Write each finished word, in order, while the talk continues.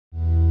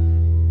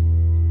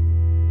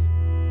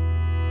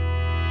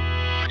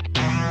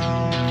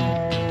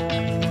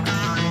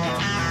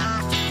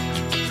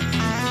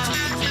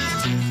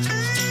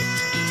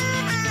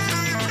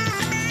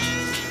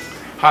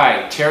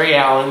Hi, Terry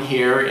Allen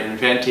here,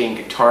 inventing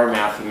guitar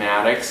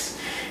mathematics,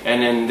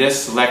 and in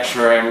this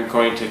lecture I'm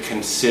going to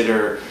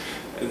consider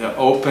the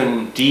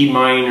open D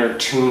minor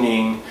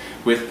tuning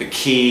with the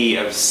key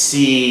of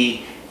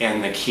C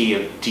and the key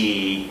of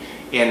D.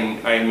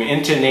 And I'm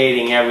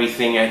intonating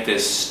everything at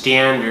this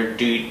standard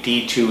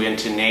D2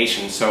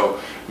 intonation, so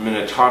I'm going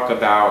to talk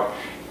about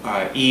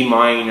E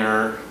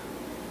minor,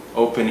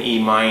 open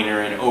E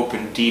minor, and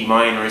open D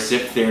minor as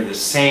if they're the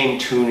same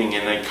tuning,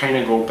 and I kind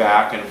of go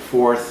back and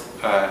forth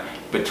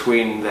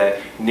between the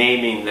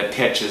naming the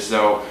pitch as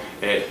though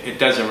it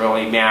doesn't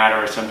really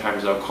matter.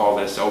 Sometimes I'll call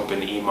this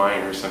open E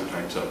minor,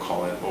 sometimes I'll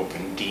call it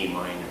open D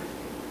minor.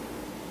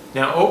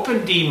 Now,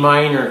 open D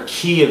minor,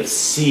 key of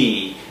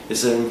C,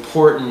 is an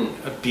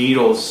important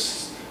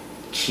Beatles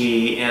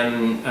key,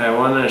 and I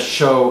want to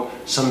show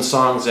some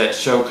songs that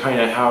show kind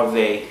of how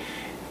they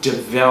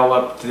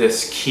developed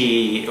this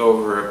key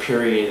over a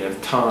period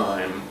of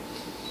time.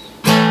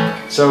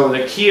 So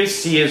the key of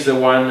C is the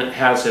one that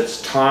has its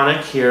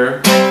tonic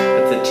here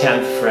at the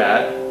 10th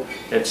fret.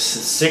 It's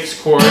the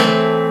 6th chord,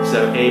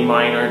 so A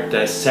minor at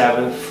the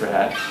 7th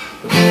fret.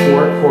 The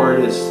 4th chord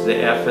is the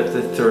F at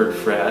the 3rd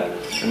fret,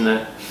 and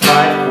the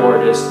 5th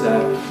chord is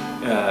the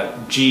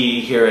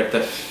G here at the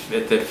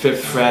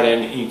 5th fret.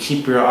 And you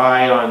keep your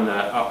eye on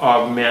the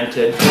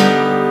augmented,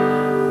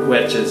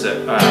 which is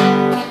it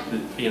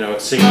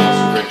signals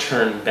a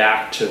return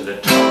back to the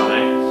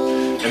tonic.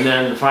 And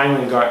then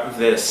finally got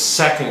the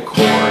 2nd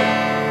chord,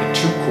 the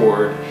 2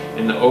 chord,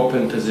 in the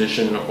open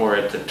position or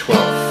at the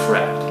 12th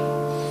fret.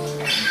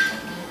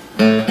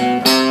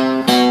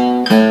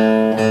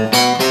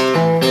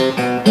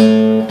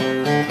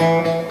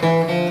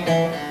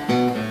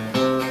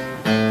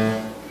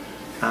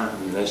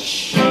 On the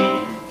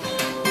sheet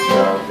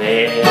of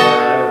melody,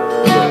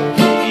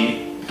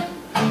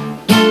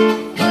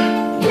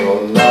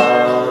 your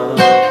love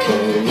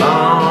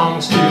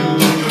belongs to me.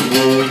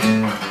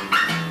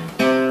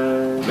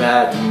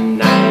 That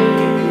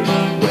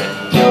night when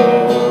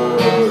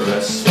you're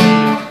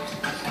asleep,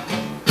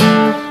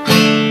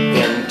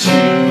 into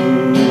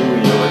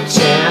your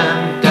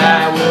tent I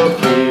will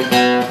creep,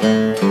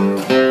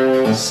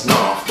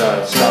 snuff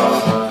the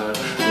star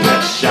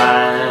that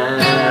shine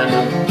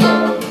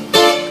above,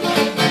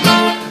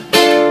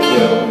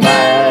 we'll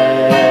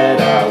light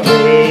our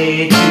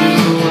way to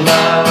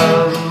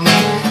love.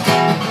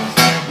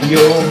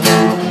 You'll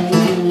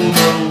rule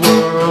the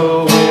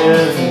world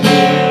with me,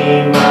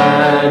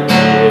 my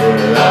dear.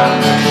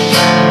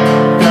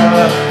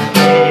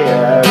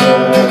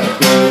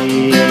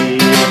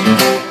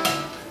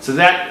 So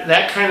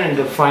that kind of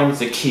defines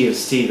the key of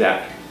C,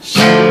 that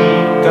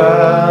shake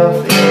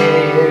of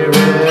Araby,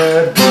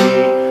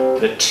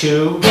 the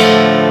 2,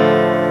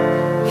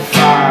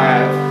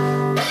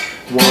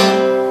 5, 1.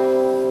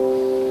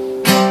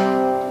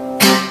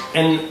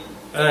 And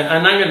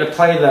I'm not going to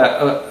play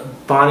the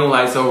Bonnie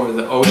Lies Over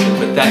the Ocean,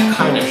 but that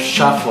kind of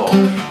shuffle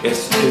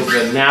is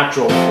the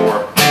natural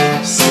for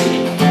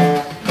C.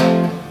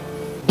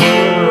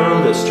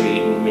 World is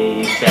treating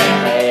me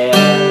bad,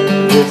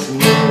 it's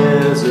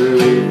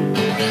misery.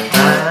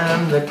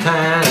 I'm the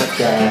kind of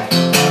guy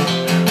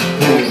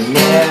who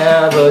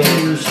never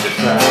used to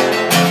cry.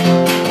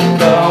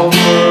 The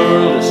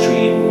world is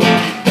treating me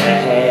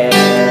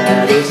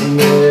bad, it's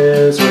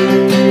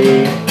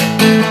misery.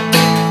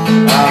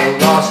 I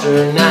lost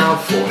her now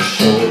for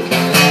sure,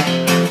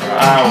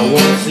 I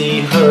won't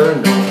see her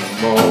no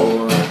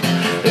more.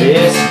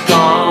 It's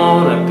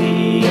gonna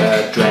be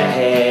a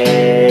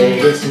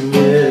drag, it's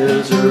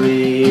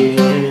misery.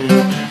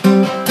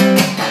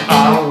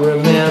 I'll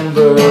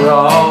remember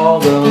all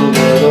the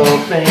little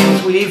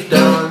things we've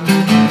done.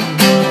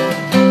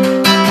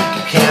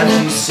 Can't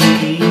you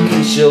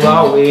see, she'll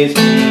always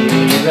be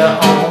the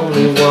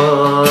only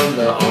one,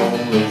 the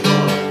only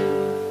one.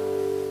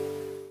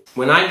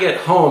 When I Get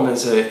Home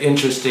is an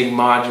interesting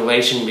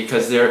modulation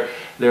because they're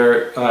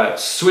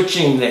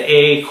switching the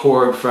A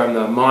chord from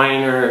the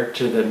minor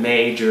to the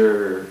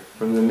major,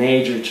 from the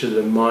major to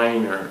the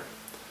minor.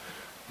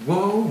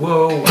 Whoa,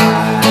 whoa,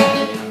 I.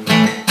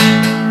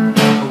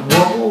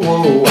 Whoa,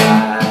 whoa,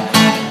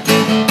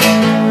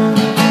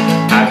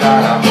 I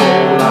got a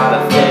whole lot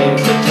of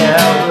things to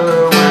tell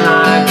her when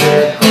I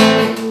get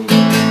home.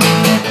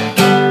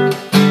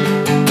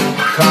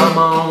 Come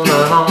on,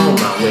 I'm on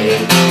my way.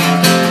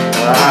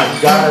 I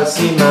gotta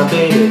see my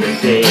baby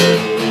today.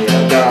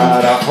 I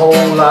got a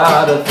whole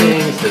lot of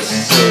things to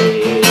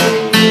say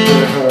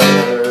to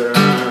her.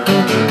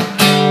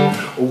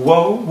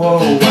 Whoa, whoa,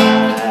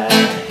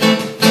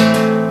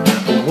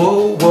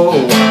 whoa,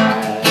 whoa,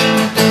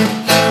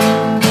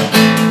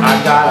 I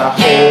got a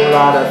whole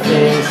lot of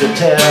things to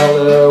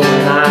tell her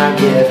when I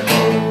get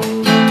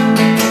home.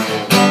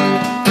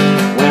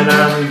 When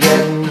I'm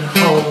getting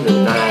home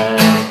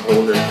tonight,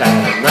 hold her tight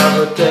and love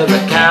her till the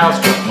cows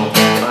come home.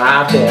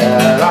 I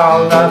bet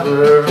I'll love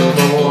her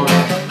more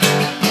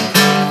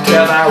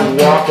till I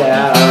walk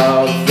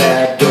out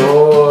that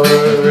door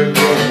again.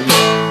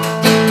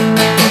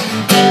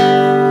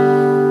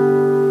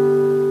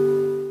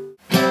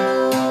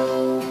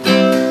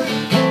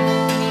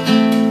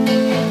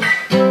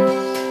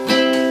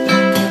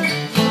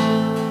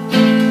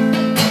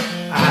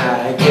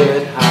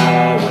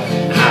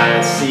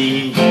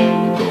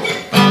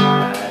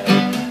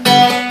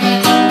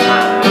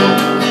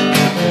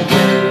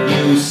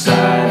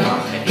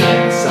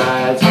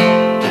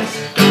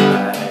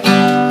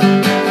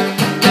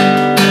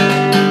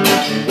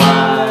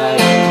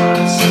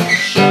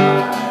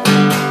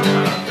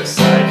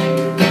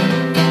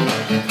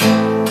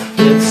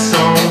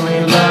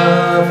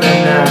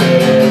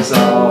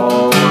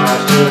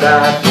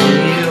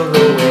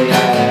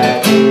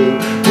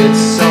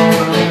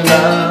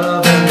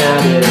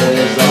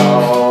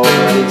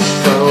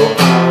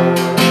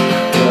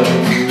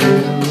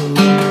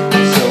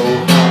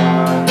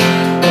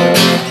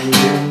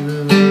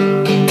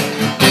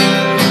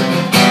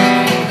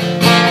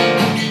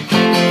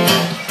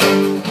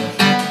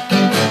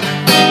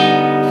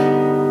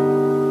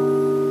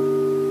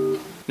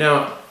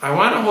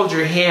 Hold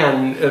Your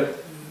Hand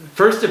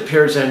first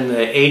appears in the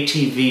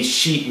ATV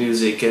sheet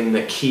music in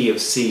the key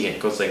of C. It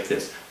goes like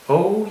this.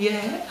 Oh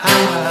yeah,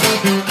 I'll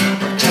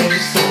tell you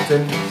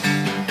something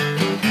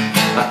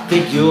I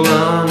think you'll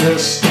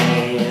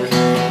understand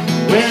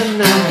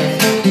when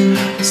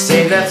I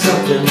say that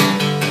something.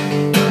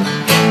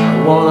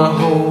 I wanna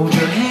hold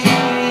your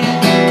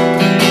hand.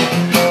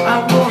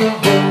 I wanna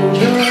hold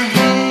your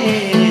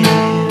hand.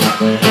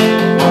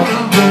 I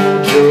wanna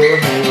hold your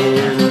hand.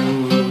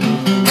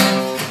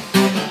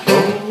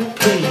 Oh,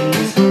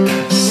 please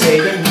say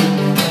to me,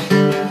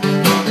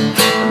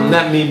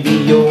 let me be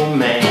your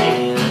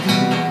man.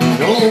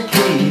 Oh,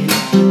 please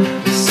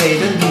say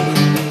to me,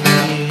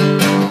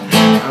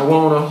 I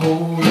wanna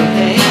hold your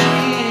hand.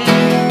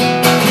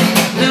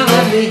 Now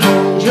let me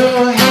hold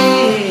your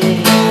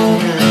hand.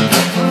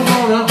 I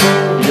wanna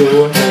hold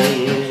your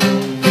hand.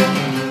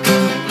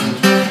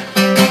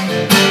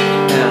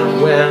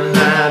 And when I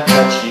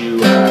touch you,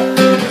 I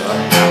feel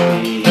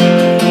happy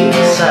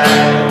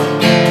inside.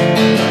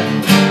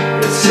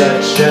 It's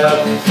such a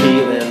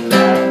feeling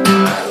that I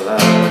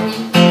love.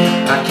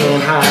 I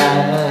can't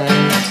hide.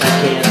 I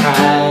can't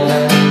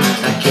hide.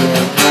 I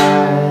can't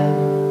hide.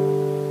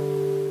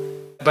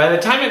 By the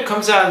time it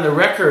comes out on the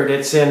record,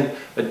 it's in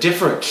a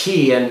different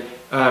key, and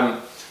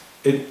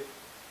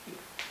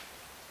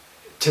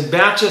to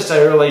match this, I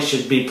really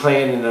should be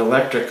playing an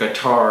electric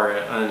guitar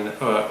on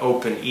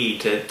open E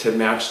to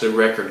match the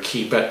record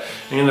key. But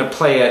I'm going to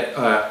play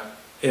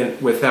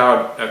it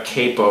without a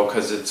capo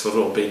because it's a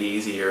little bit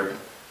easier.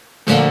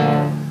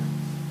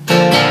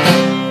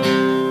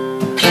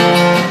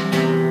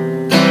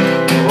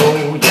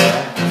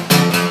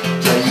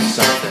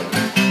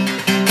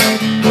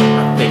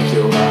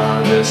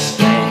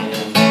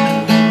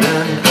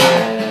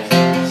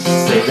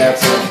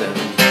 That's something.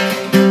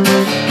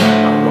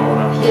 I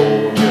wanna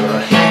hold your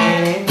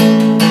hand.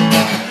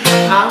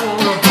 I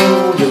wanna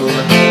hold your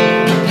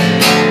hand.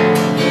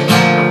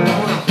 I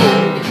wanna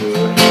hold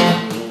your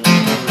hand.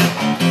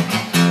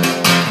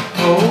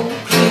 Oh,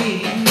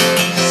 please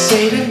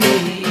say to me,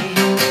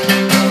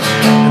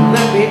 and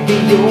let me be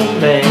your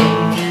man.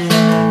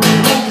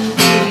 Oh,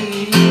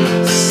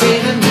 please say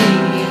to me,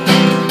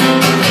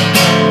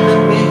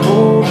 let me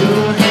hold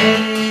your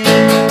hand.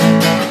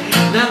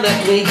 Now let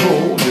me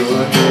hold your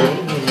hand.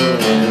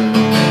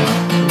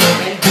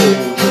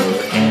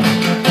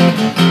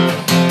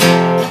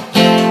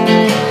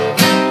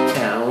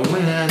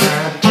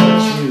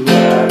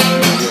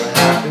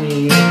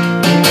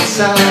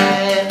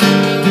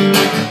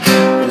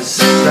 It's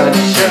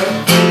such a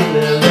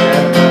feeling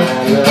that I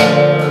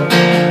love.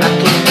 I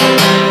can't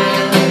hide.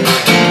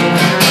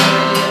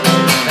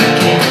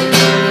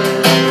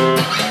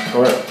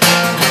 Or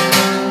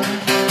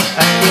I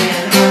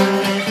can't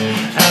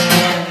hide.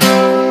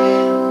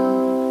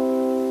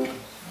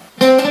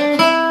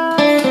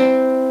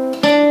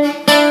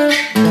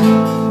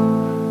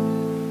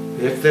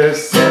 If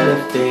there's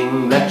anything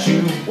that you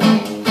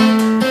want,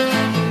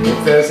 if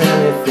there's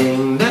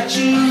anything that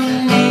you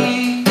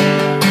need,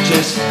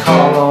 just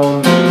call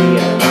on me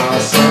and I'll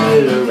send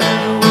it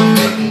around.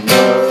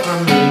 Love from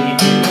me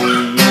to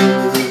you.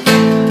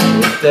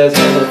 If there's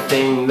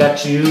anything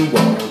that you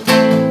want,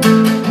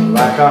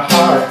 like a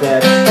heart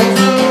that's so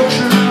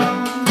true,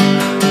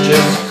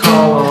 just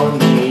call on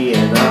me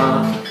and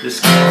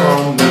just call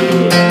on me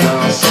and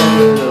I'll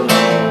send it along.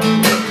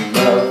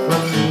 Love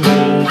from me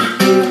to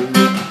you.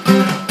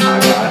 I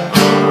got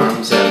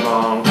arms that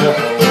long to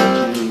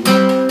hold you,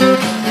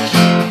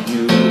 keep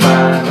you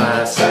by my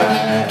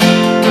side. I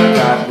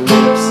got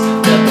lips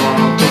that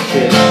long to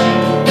kiss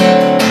you,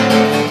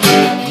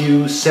 keep you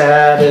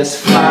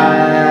satisfied.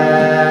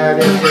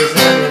 If there's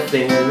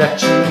anything that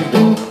you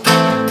want,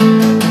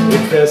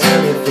 if there's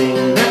anything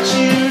that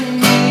you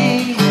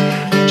need,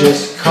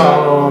 just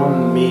call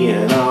on me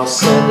and I'll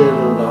send it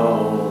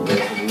along.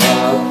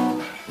 Love,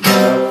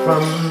 love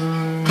from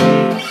me,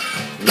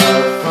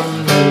 love from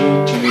me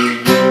to you,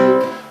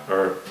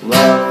 or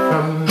love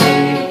from me,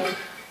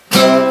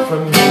 love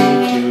from me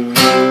to you.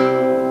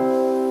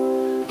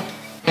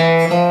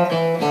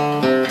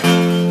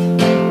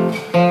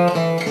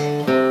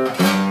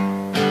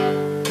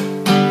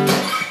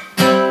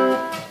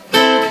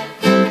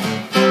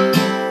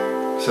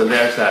 So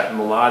there's that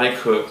melodic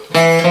hook.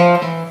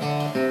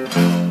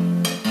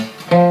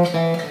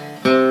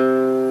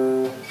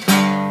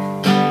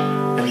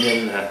 And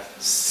then the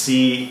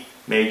C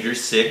major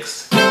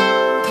 6.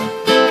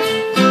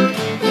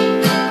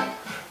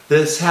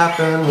 This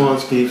happened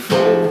once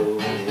before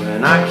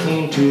when I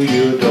came to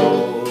your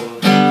door.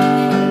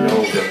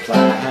 No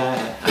reply.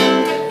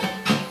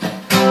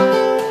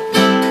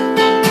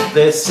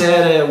 They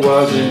said it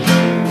wasn't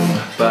you,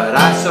 but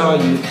I saw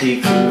you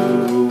peek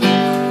through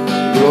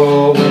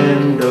your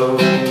window.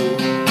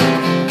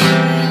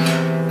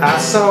 I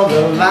saw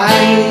the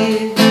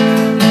light,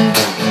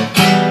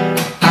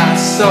 I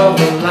saw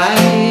the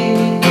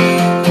light.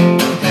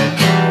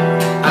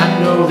 I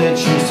know that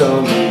you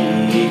saw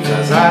me,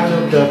 'cause I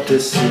looked up to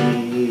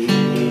see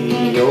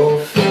your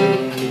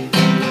face.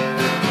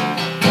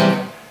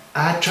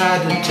 I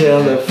tried to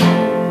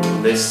telephone,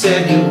 They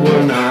said you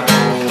were not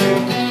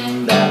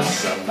home,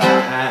 that's a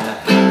lie.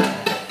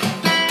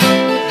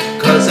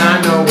 'Cause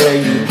I know where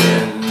you've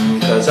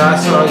been, 'cause I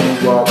saw you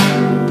walk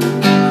through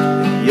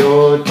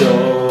your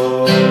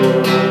door.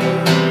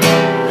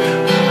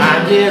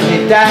 I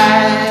nearly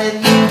died,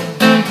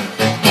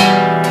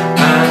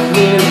 I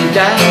nearly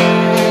died,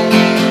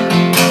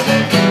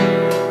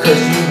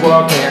 'cause you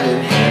walk hand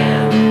in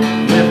hand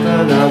with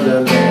another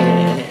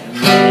man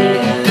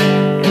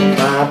in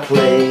my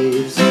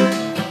place.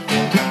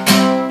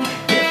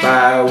 If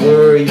I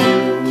were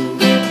you,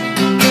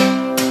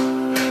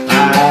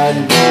 I'd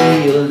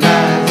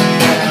realize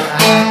that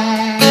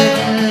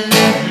I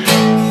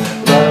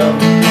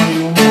love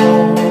you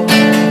more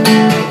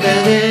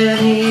than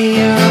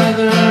any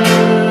other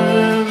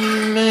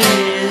man.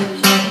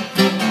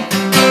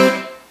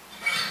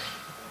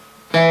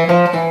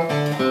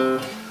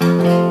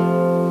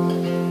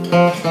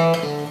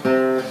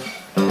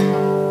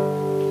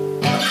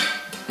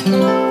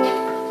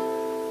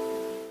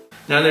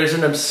 Now there's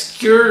an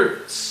obscure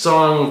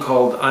song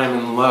called I'm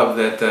in Love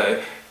that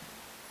the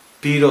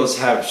Beatles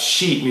have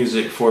sheet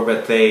music for,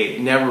 but they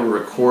never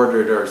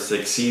recorded or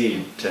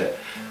succeeded to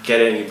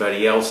get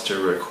anybody else to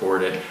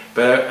record it.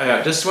 But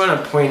I just want to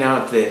point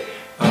out that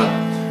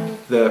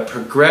the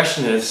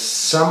progression is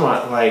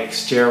somewhat like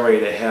Stairway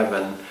to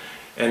Heaven,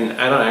 and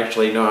I don't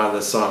actually know how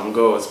the song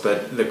goes,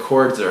 but the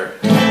chords are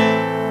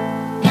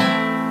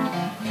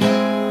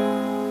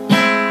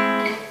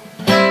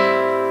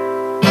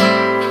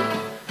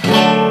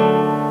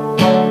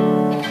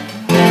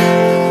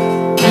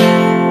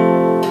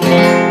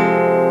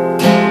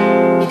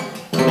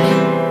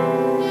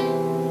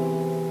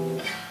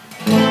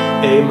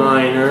A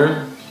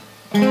minor,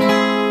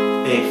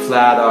 A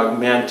flat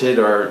augmented,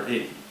 or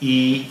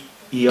E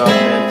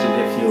augmented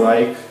if you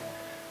like,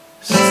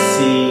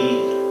 C,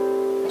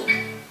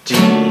 D,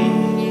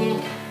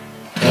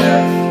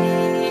 F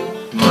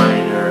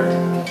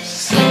minor,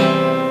 C.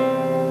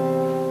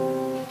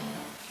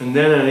 And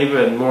then an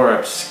even more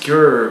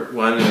obscure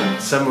one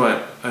and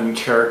somewhat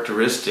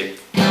uncharacteristic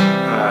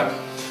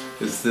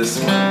is this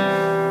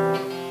one,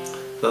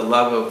 The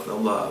Love of the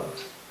Love.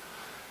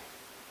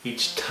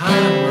 Each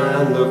time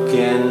I look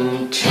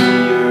into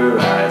your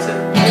eyes,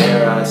 and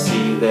there I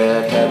see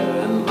that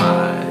heaven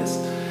lies,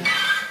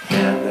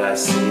 and I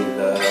see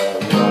the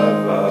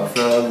love of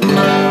the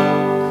love.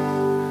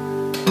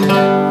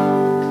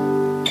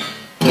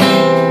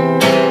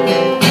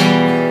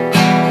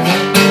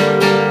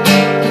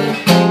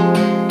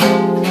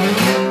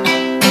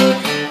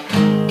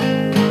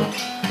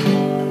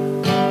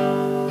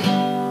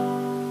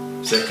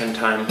 Second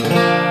time.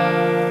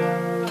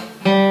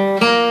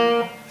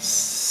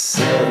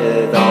 Said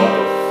it all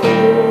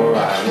before, I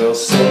will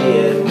say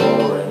it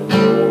more and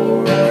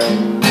more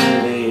and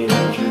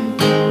later.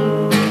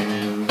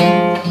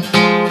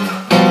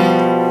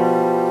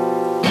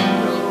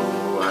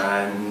 No, I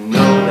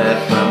know that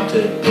from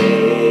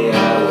today I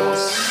will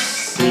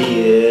see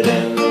it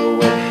in the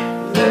way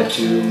that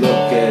you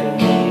look at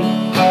me.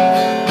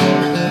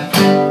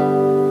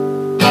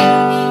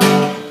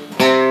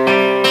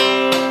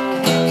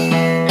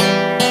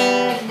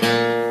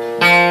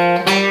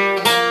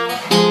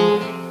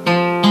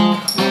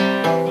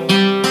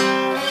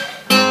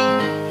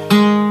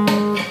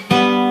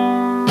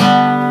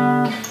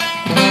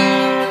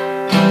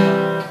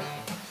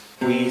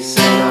 We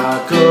said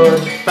our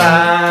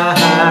goodbye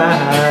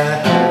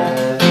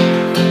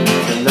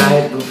the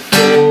night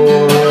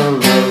before,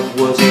 love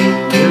was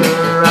in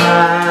your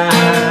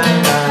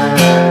eyes.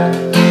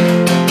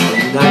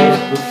 The night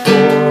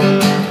before,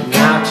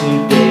 now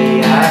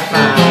today I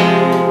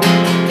find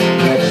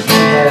that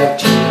you have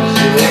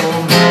changed your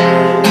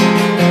mind.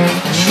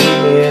 Treat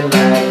me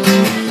like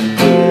you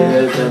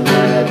did the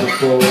night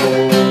before.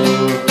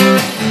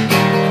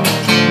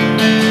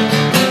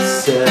 We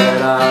said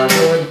our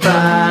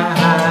goodbye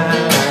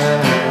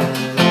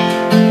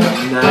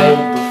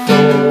night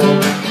before,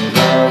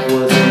 love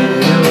was in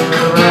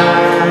your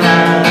eyes.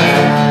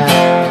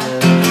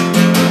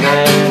 The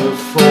night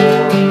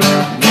before,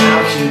 now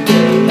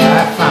today I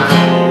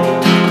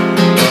find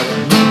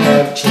you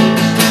have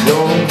changed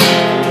your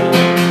mind.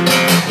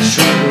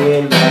 Treat me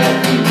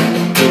like you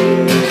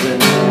did the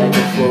night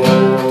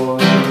before.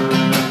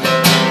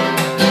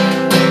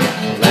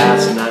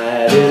 Last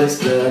night is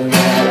the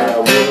night I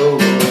will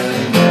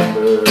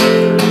remember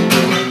you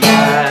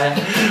by.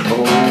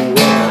 Oh,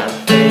 when I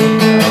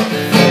think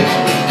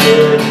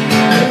it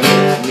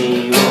makes me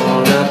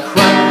wanna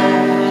cry.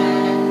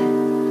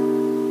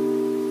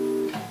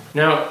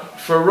 Now,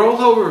 for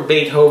Rollover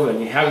Beethoven,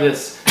 you have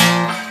this,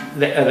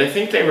 I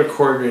think they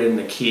recorded it in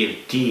the key of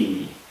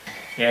D,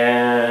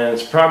 and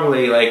it's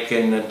probably like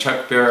in the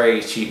Chuck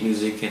Berry sheet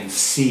music in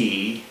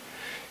C,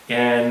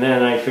 and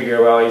then I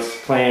figure, well, he's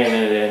playing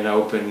it in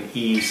open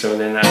E, so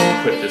then I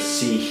would put the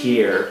C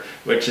here,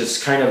 which is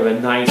kind of a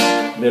nice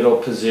middle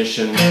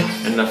position,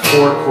 and the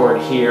 4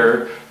 chord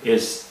here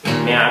is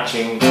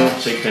matching,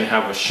 so you can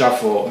have a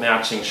shuffle,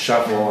 matching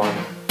shuffle on.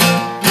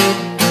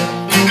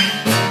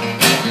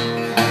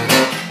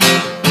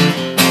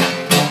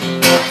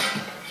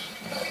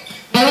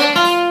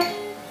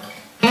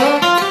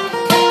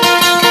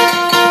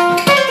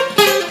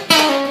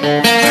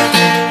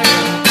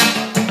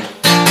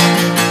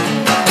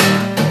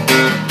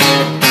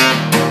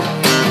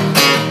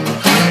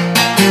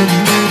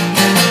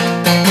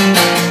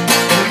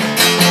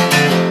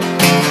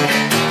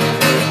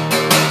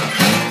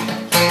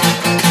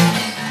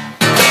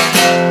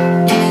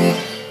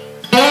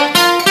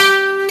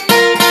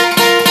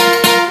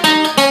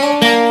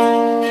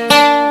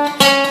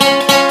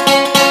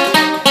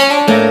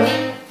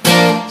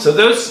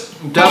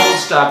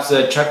 stops,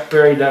 the Chuck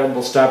Berry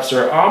double stops,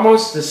 are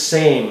almost the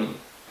same,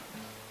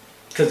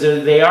 because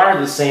they are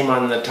the same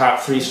on the top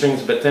 3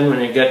 strings, but then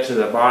when you get to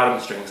the bottom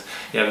strings,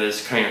 you have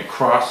this kind of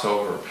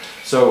crossover.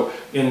 So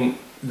in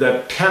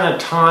the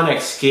pentatonic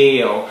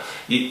scale,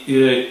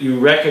 you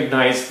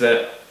recognize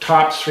the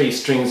top 3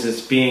 strings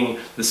as being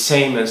the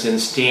same as in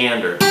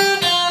standard.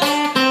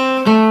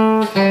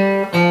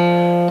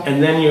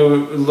 And then you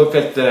look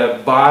at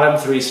the bottom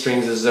 3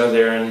 strings as though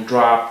they're in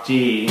drop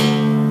D.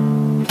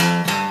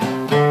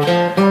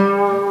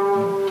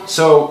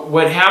 So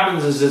what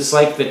happens is it's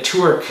like the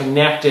 2 are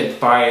connected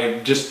by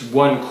just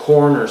one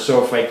corner.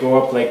 So if I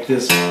go up like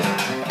this,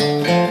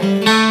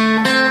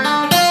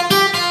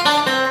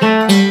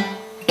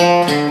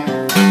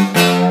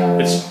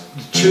 it's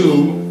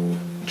two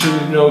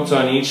notes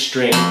on each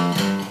string.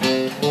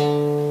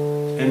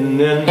 And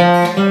then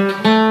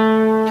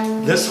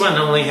this one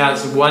only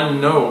has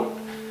 1 note,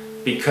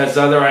 because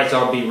otherwise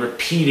I'll be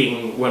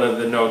repeating one of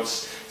the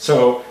notes.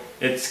 So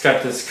it's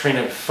got this kind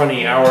of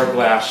funny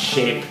hourglass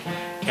shape.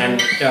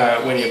 And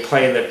when you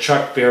play the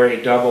Chuck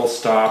Berry double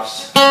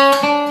stops,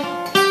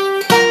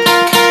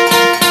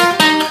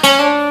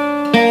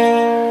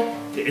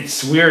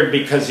 it's weird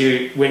because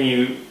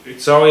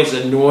it's always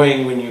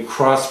annoying when you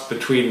cross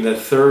between the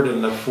 3rd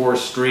and the 4th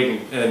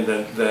string and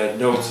the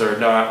notes are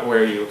not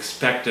where you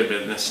expect them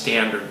in the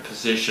standard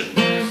position.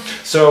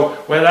 So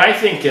what I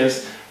think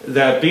is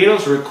the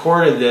Beatles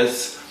recorded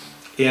this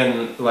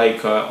in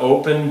like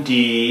open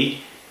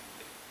D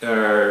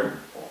or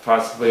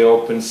possibly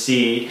open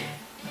C,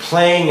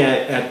 playing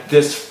it at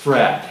this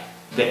fret,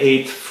 the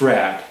 8th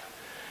fret,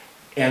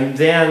 and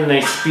then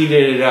they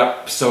speeded it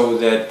up so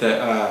that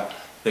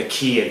the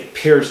key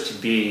appears to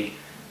be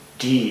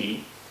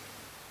D,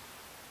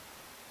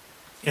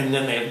 and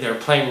then they're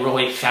playing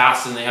really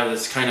fast, and they have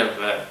this kind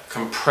of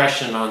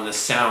compression on the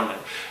sound. It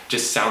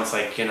just sounds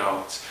like, you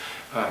know, it's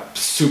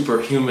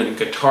superhuman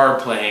guitar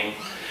playing.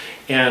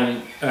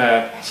 And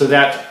so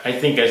that, I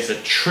think, is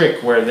a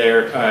trick where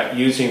they're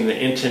using the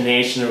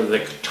intonation of the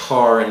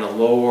guitar in a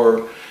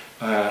lower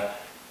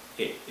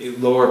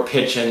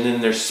pitch, and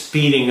then they're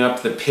speeding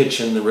up the pitch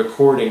in the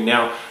recording.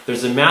 Now,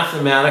 there's a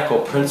mathematical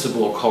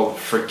principle called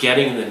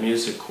forgetting the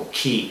musical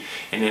key,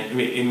 and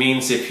it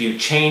means if you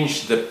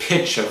change the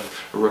pitch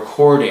of a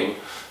recording,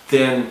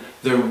 then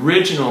the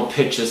original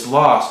pitch is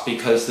lost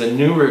because the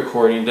new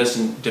recording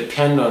doesn't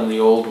depend on the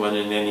old one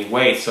in any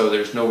way, so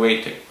there's no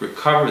way to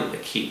recover the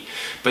key.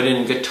 But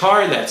in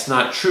guitar that's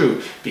not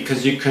true,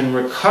 because you can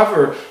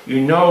recover,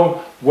 you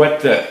know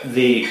what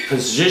the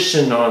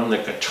position on the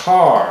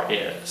guitar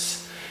is.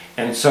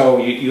 And so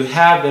you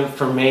have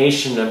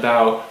information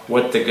about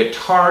what the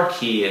guitar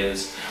key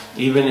is,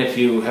 even if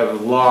you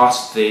have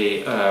lost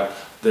the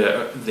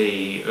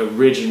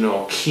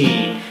original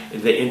key.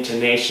 The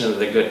intonation of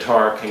the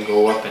guitar can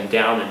go up and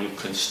down, and you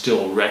can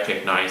still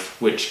recognize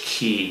which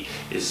key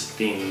is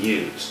being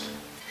used.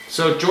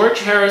 So George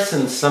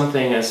Harrison's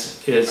something is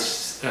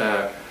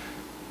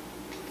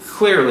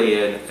clearly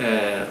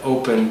an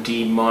open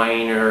D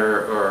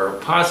minor or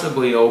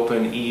possibly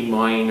open E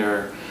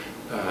minor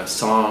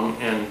song,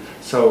 and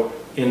so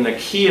in the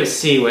key of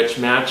C, which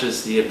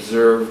matches the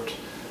observed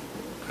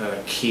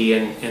key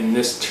in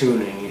this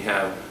tuning, you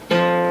have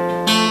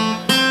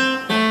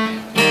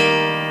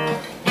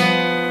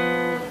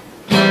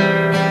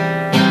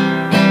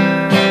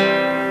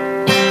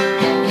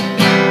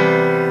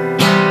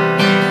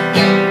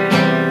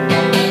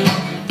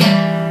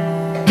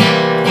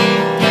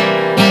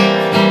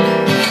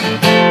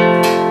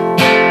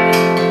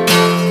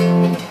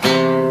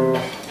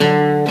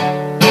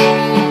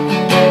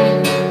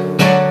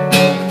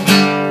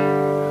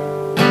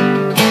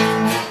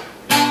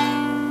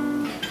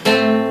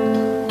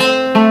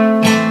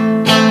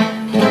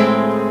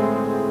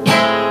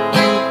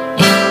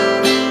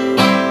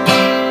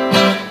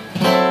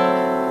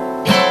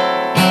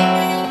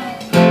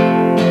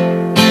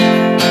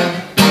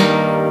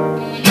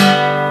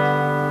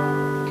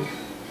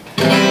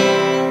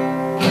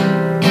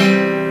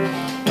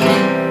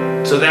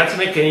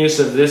making use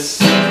of this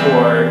C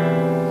chord.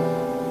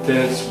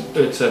 Then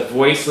it's a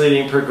voice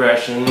leading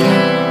progression,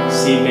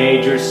 C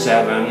major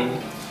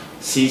 7,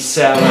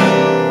 C7,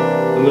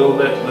 a little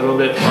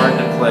bit hard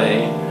to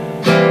play.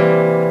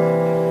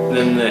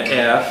 Then the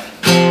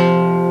F,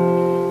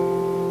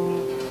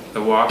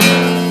 the walk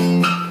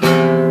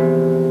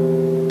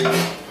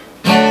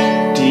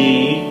D.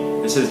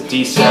 This is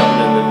D7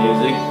 in the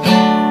music.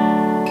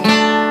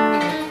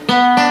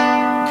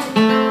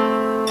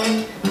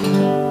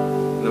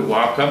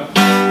 Walk up,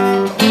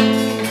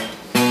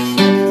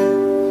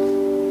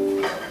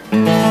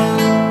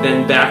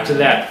 then back to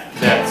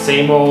that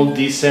same old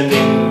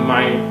descending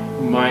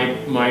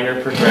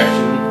minor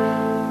progression,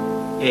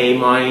 A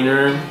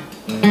minor,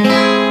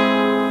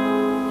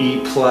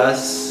 E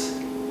plus,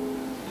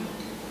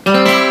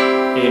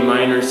 A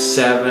minor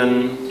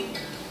 7,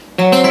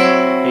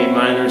 A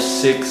minor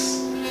 6,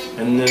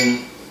 and then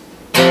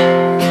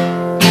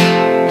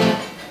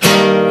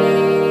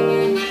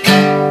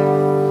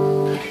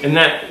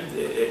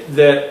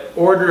the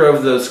order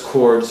of those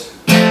chords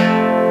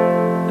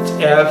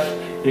F.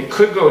 It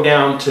could go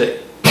down to,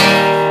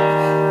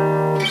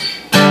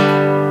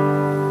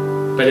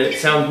 but it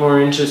sounds more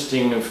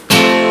interesting if.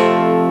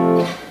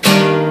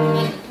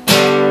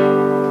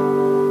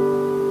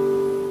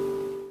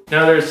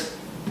 Now there's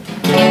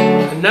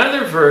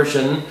another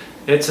version.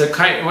 It's a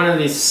one of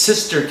these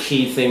sister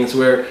key things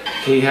where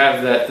you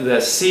have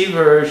the C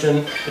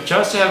version, but you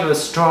also have a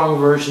strong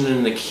version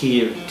in the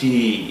key of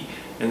D,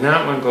 and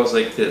that one goes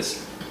like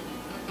this.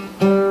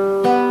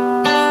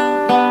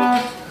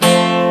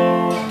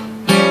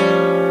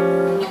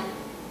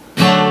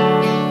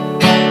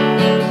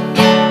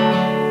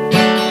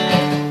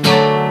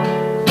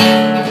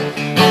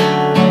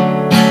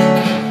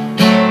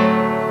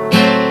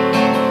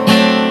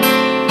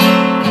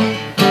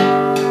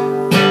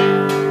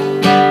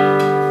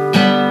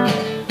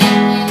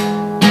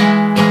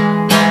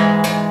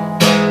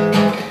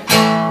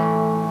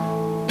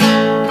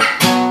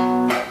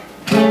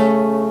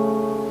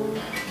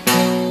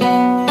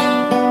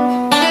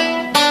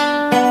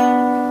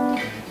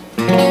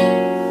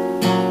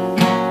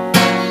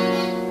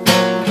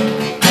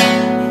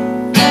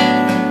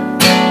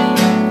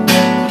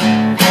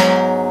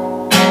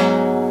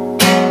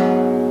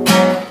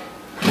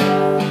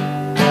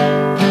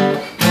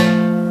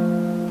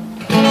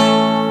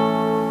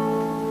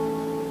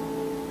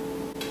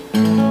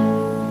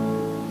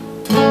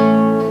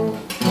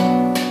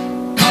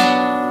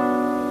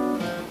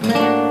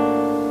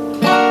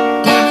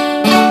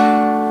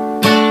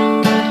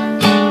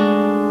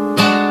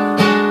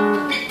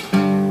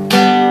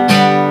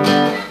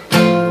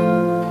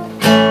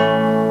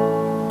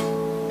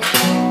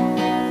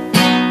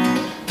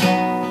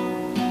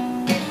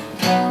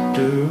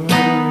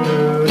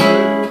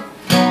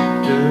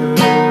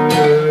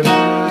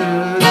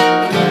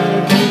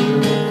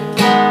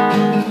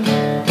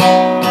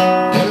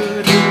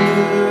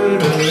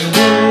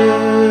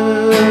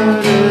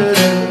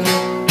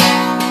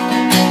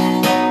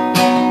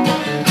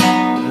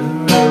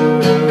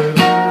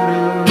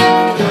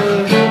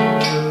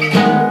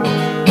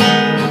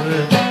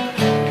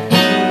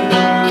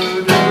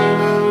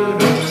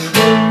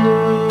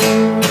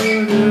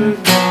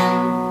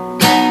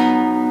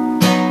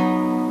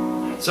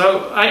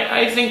 So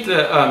I think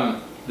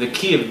the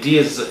key of D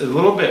is a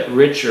little bit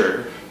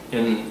richer,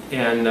 and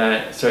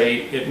so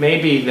it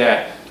may be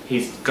that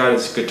he's got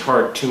his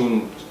guitar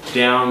tuned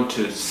down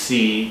to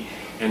C,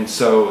 and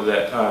so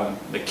that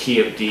the key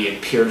of D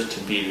appears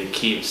to be the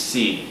key of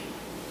C.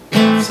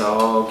 Let's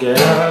all get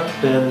up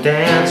and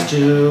dance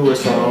to a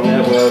song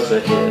that was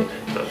a hit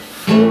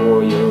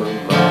before your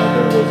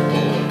mother was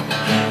born.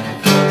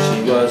 Before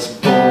she was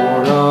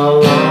born a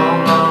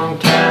long, long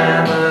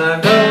time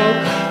ago,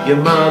 your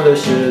mother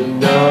should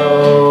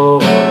know.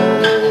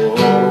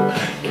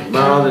 Your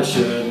mother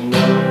should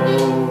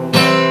know.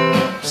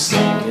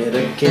 Sing it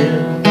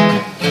again.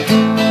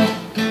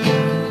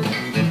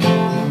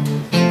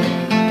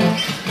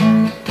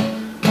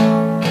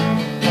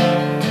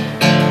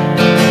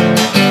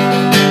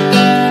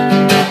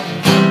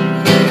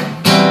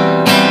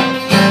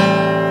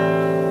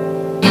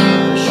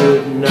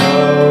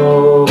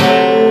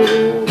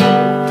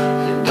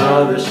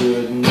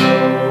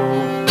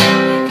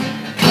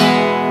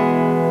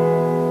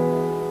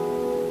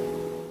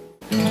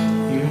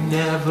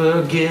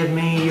 Never give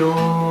me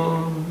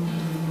your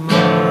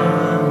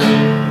money.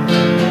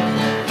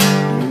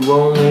 You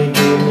only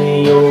give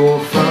me your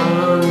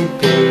funny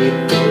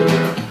paper.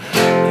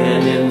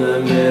 And in the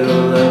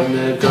middle of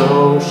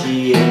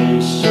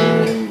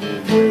negotiation,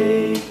 you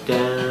break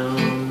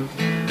down.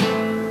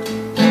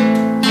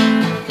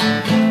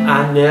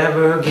 I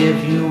never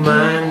give you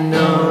my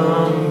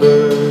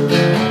number.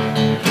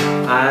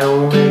 I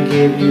only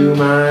give you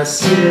my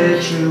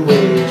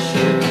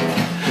situation.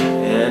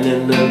 And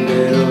in the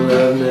middle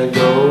of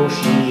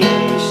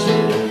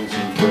negotiations,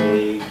 you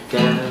break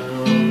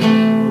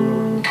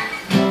down.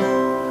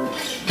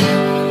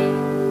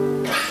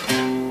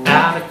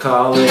 Out of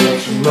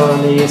college,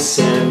 money is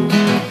sent.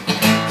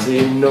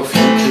 See no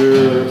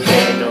future,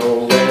 pay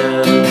no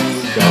end.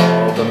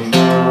 All the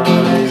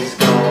money's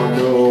gone,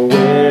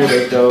 nowhere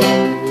to go.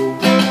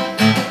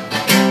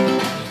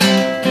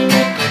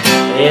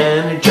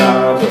 Any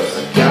job,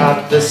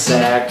 got the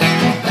sack.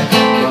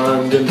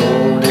 Monday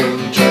morning.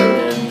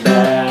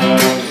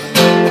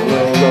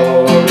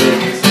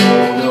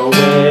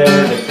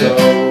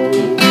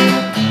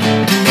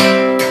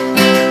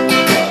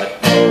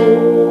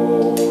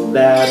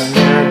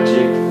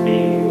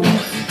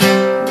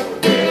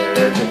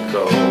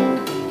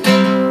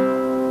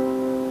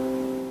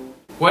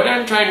 What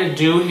I'm trying to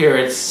do here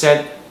is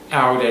set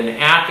out an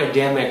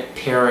academic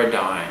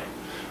paradigm,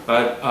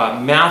 a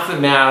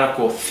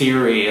mathematical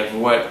theory of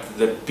what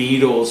the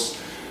Beatles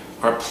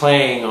are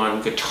playing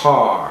on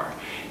guitar.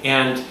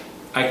 And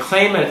I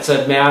claim it's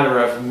a matter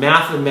of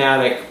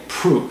mathematic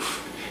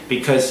proof,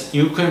 because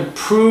you can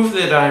prove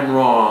that I'm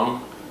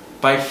wrong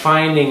by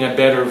finding a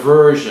better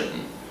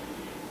version.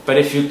 But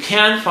if you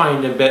can't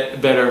find a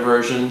better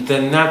version,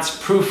 then that's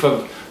proof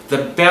of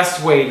the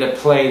best way to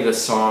play the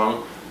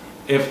song.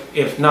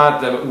 if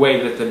not the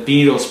way that the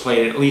Beatles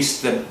played, at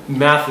least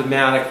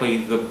mathematically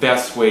the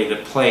best way to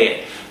play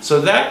it.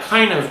 So that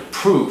kind of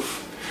proof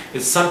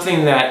is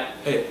something that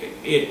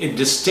it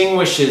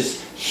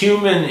distinguishes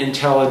human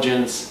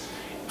intelligence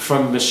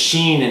from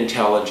machine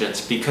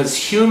intelligence, because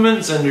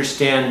humans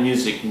understand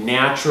music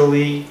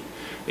naturally,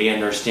 they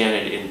understand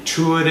it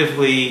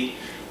intuitively,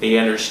 they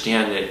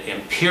understand it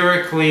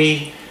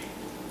empirically,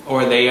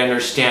 or they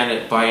understand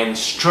it by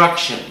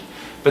instruction.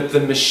 But the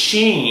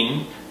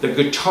machine, the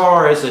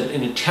guitar as an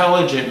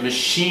intelligent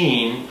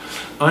machine,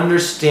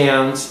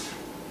 understands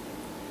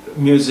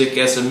music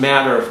as a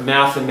matter of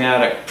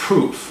mathematic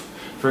proof.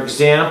 For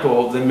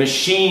example, the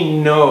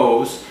machine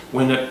knows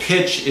when a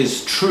pitch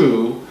is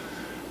true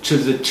to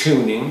the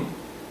tuning.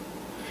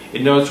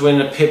 It knows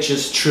when a pitch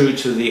is true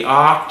to the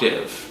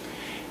octave.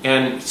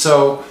 And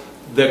so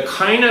the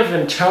kind of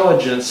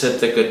intelligence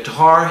that the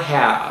guitar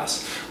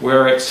has,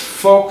 where it's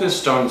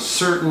focused on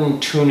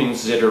certain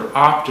tunings that are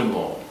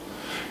optimal,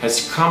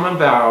 has come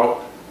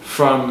about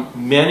from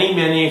many,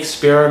 many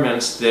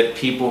experiments that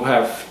people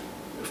have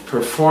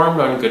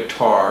performed on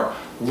guitar,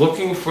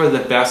 looking for the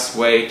best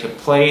way to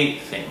play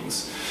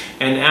things.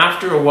 And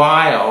after a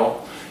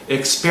while,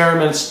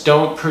 experiments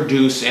don't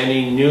produce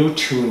any new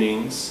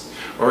tunings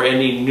or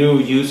any new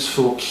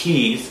useful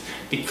keys,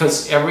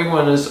 because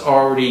everyone is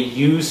already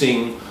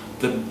using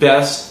the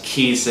best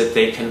keys that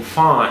they can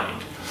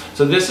find.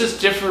 So this is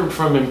different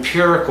from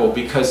empirical,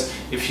 because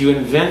if you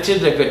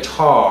invented a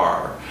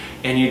guitar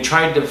and you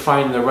tried to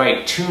find the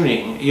right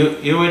tuning,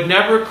 you would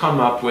never come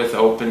up with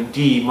open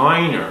D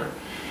minor.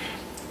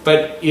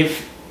 But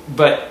if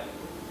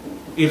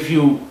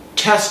you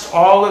test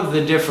all of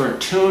the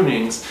different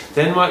tunings,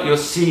 then what you'll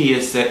see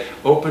is that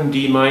open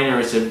D minor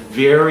is a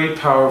very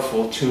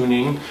powerful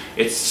tuning.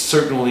 It's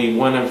certainly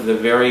one of the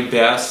very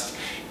best,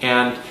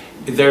 and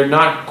there are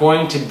not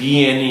going to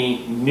be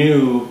any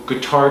new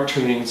guitar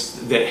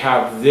tunings that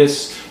have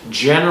this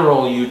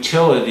general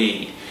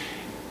utility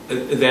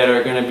that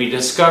are going to be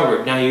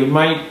discovered. Now, you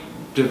might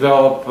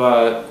develop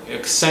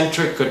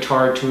eccentric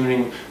guitar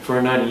tuning for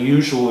an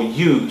unusual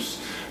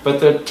use, but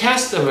the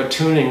test of a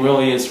tuning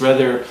really is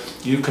whether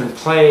you can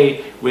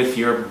play with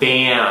your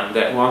band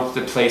that wants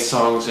to play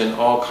songs in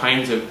all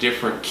kinds of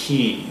different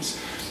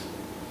keys.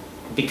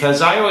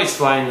 Because I always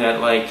find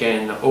that, like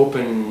in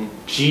open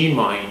G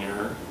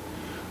minor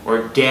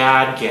or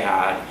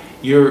Dad-Gad,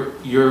 you're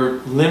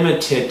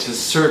limited to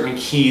certain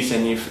keys,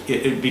 and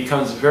it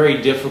becomes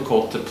very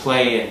difficult to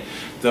play in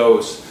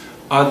those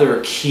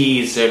other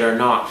keys that are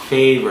not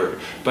favored.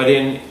 But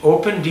in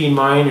open D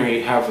minor,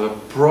 you have a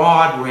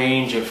broad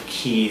range of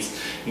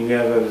keys. You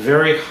have a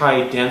very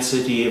high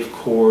density of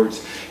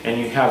chords,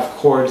 and you have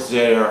chords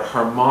that are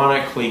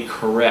harmonically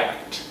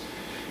correct.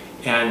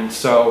 And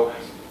so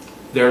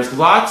there's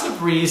lots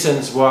of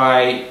reasons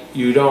why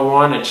you don't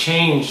want to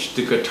change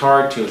the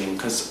guitar tuning,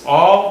 because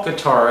all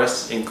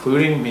guitarists,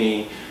 including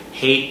me,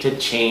 hate to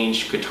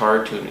change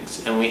guitar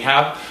tunings. And we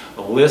have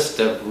a list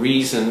of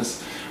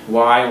reasons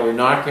why we're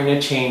not going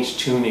to change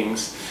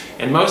tunings,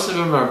 and most of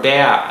them are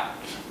bad.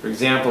 For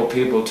example,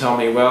 people tell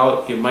me,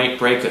 well, you might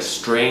break a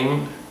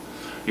string,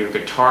 your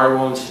guitar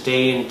won't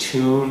stay in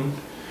tune,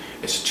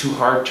 it's too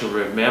hard to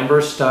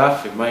remember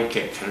stuff, you might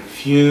get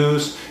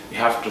confused, you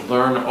have to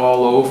learn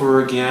all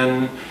over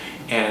again.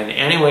 And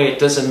anyway, it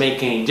doesn't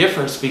make any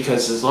difference,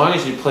 because as long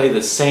as you play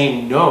the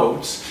same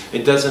notes,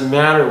 it doesn't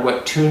matter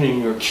what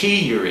tuning or key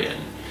you're in.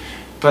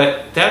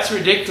 But that's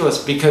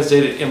ridiculous, because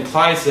it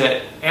implies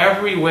that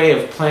every way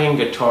of playing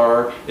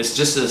guitar is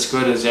just as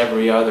good as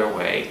every other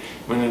way,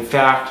 when in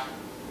fact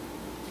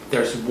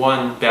there's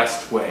one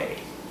best way.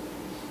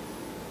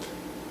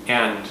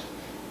 And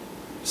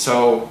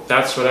so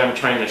that's what I'm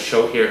trying to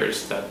show here,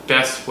 is the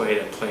best way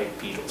to play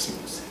Beatles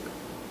music.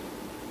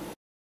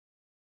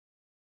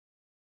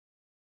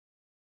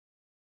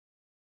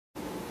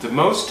 The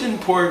most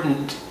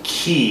important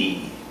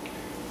key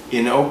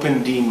in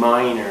open D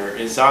minor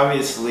is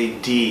obviously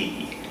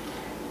D.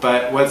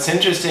 But what's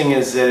interesting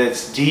is that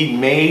it's D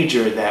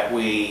major that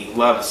we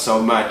love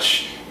so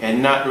much,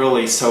 and not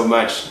really so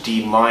much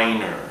D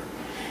minor.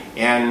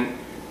 And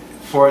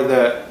for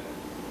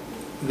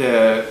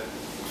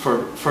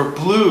for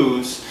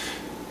blues,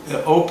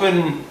 the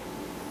open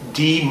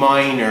D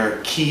minor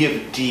key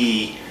of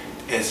D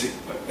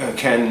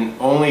can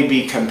only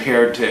be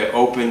compared to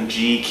open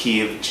G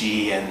key of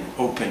G and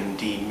open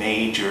D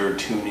major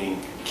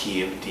tuning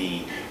key of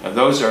D. Now,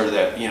 those are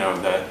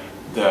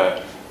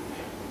the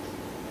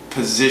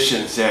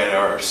positions that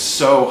are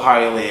so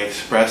highly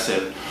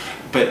expressive,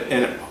 but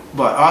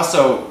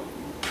also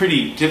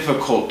pretty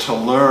difficult to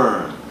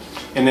learn.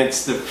 And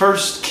it's the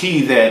first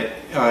key that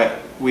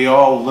we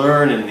all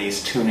learn in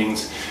these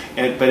tunings,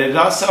 but it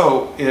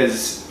also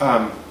is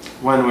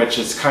one which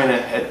is kind of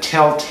a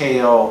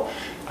telltale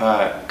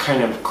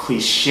kind of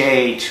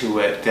cliche to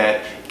it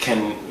that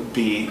can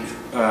be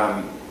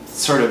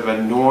sort of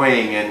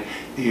annoying, and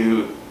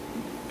you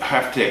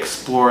have to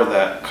explore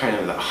the kind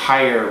of the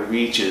higher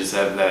reaches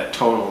of that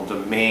tonal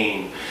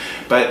domain.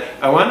 But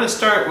I want to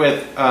start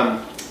with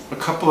a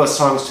couple of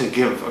songs to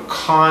give a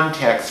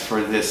context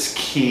for this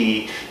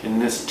key in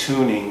this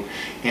tuning.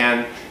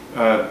 And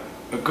a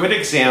good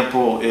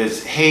example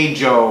is Hey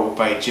Joe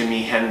by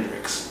Jimi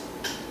Hendrix,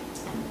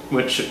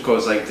 which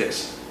goes like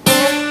this.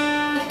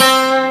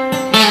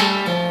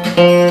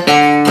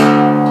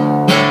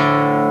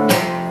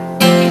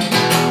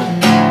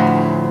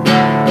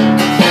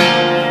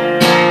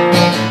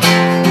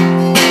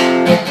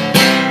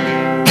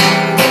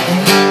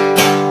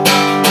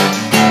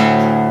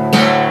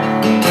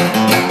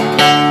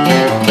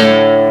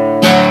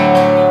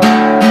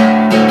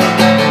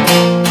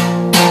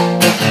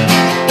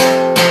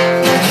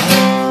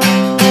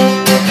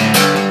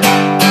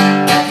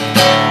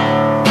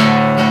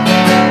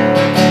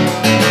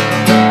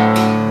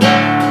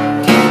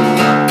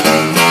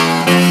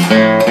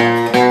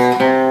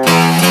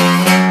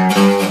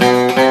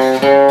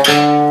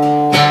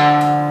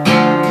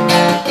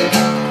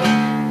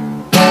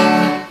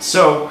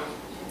 So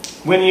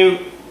when you're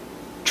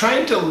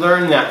trying to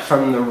learn that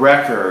from the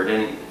record,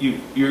 and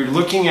you're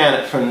looking at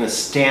it from the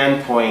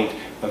standpoint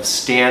of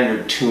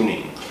standard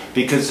tuning,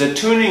 because the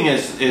tuning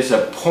is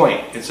a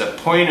point, it's a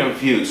point of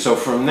view. So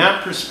from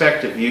that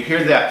perspective, you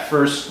hear that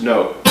first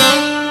note,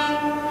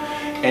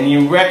 and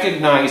you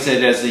recognize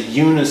it as a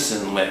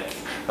unison lick,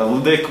 a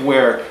lick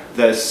where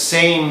the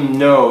same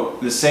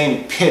note, the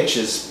same pitch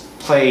is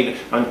played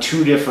on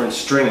two different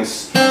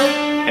strings,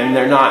 and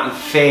they're not in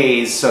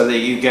phase, so that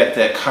you get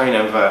that kind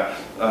of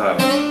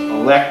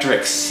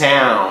electric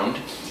sound.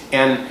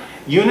 And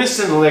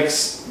unison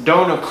licks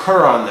don't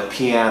occur on the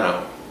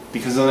piano,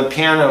 because on the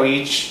piano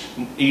each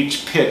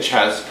pitch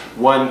has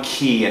one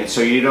key, and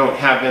so you don't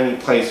have any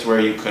place where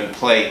you can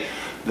play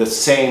the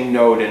same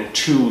note in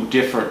two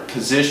different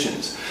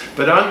positions.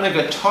 But on the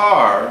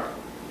guitar,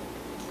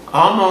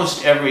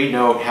 almost every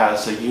note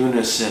has a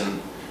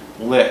unison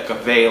lick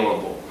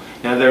available.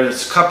 Now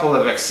there's a couple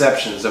of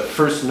exceptions. The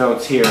first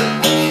notes here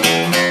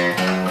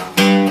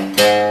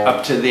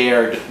up to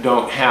there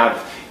don't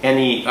have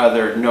any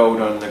other note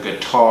on the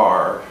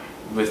guitar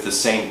with the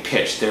same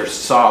pitch. They're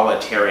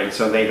solitary, and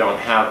so they don't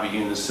have a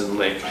unison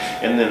lick.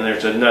 And then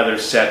there's another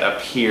set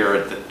up here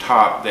at the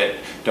top that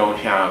don't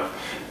have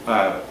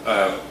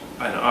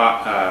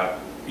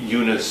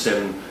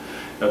unison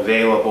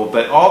available,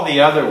 but all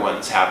the other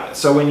ones have it.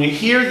 So when you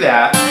hear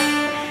that,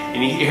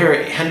 and you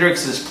hear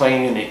Hendrix is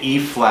playing in an E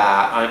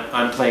flat,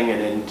 I'm playing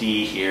it in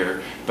D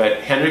here,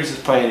 but Hendrix is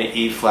playing an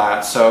E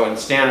flat, so in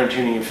standard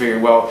tuning you figure,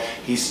 well,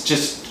 he's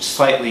just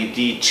slightly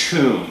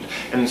detuned.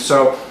 And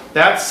so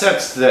that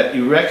sets that,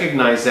 you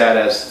recognize that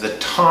as the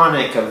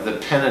tonic of the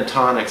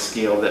pentatonic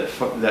scale that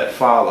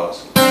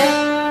follows.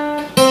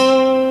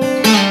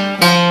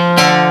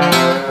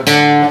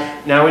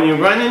 Now when you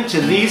run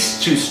into these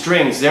two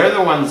strings, they're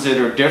the ones that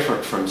are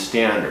different from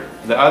standard.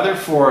 The other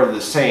four are the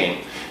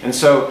same. And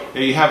so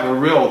you have a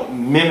real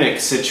mimic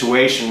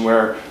situation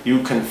where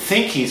you can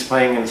think he's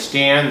playing in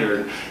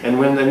standard, and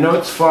when the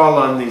notes fall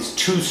on these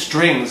two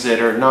strings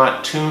that are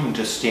not tuned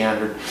to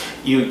standard,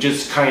 you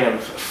just kind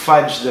of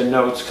fudge the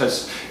notes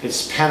because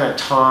it's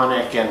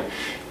pentatonic, and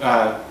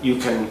you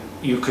can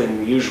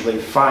usually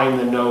find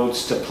the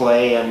notes to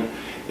play, and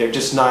they're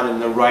just not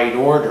in the right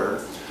order.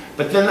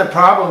 But then the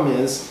problem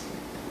is,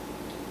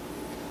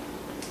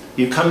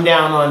 you come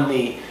down on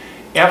the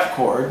F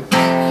chord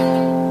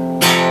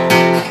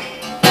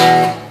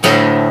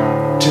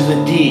to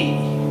the D,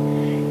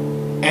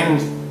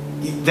 and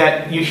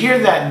that you hear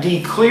that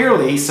D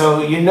clearly,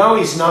 so you know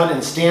he's not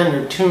in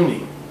standard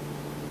tuning.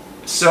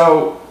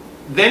 So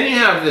then you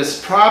have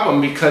this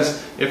problem,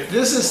 because if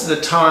this is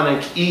the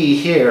tonic E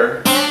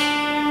here,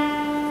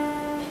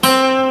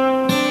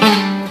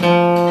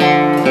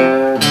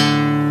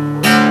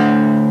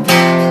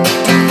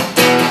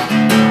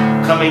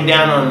 coming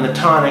down on the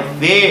tonic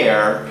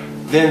there,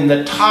 then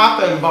the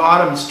top and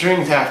bottom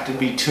strings have to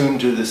be tuned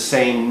to the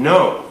same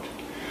note.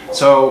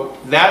 So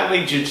that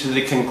leads you to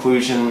the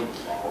conclusion,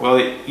 well,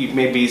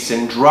 maybe it's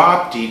in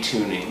drop D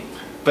tuning.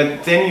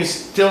 But then you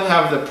still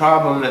have the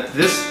problem that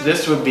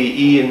this would be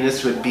E and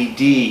this would be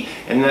D,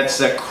 and that's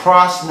that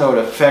cross note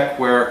effect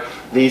where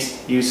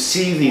you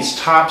see these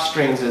top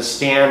strings as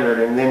standard,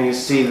 and then you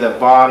see the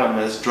bottom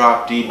as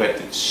drop D, but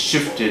it's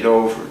shifted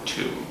over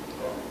to.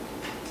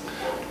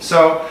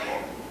 So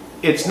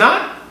it's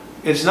not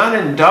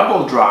in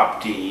double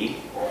drop D,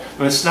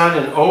 it's not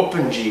in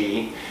open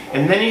G,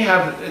 and then you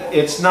have,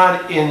 it's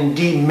not in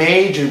D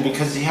major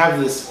because you have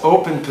this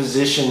open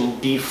position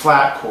D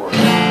flat chord,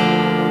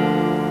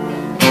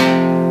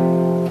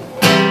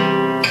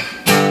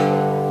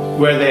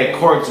 where the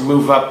chords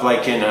move up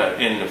like in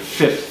a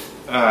fifth,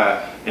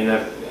 in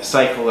a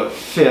cycle of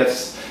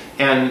fifths,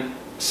 and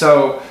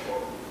so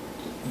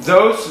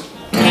those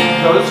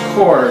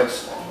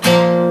chords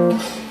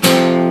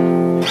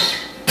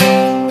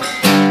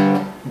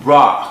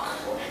rock,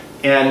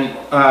 and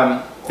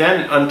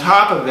then on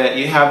top of it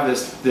you have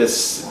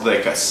this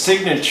like a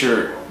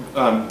signature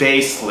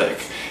bass lick.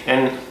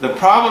 And the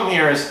problem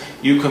here is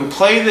you can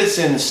play this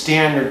in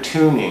standard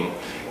tuning,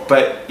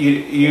 but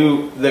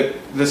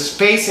the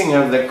spacing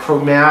of the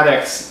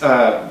chromatics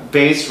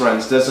bass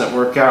runs doesn't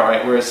work out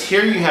right. Whereas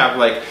here you have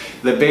like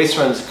the bass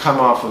runs come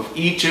off of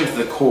each of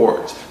the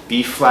chords: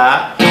 B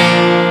flat,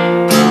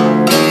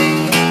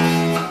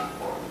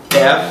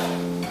 F,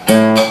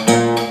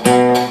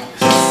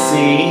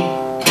 C,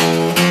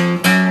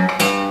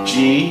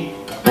 G,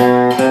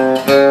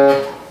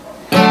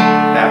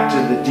 back to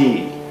the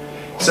D.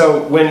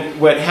 So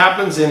what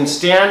happens in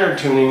standard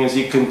tuning is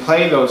you can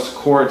play those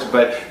chords,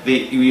 but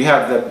you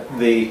have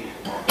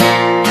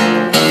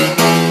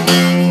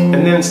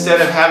and then instead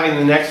of having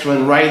the next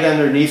one right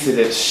underneath it,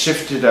 it's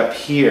shifted up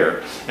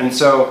here. And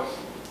so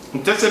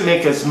it doesn't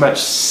make as much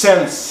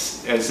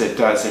sense as it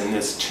does in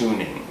this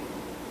tuning.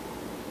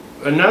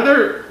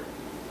 Another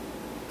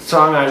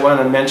song I want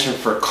to mention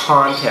for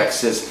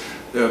context is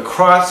The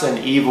Cross and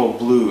Evil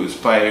Blues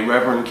by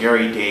Reverend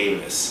Gary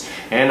Davis.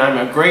 And I'm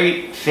a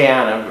great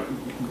fan of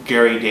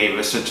Gary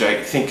Davis, which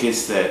I think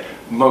is the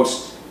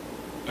most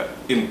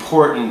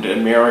important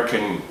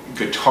American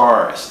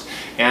guitarist.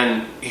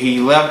 And he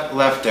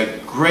left a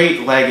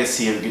great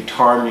legacy of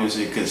guitar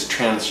music as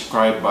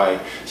transcribed by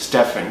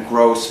Stephen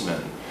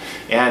Grossman.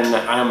 And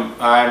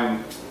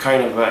I'm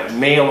kind of a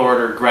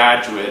mail-order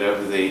graduate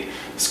of the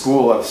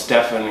school of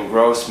Stephen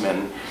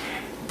Grossman.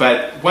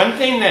 But one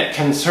thing that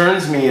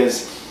concerns me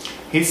is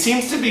he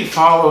seems to be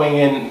following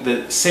in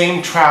the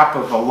same trap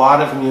of a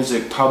lot of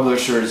music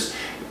publishers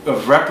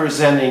of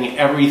representing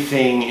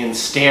everything in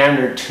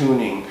standard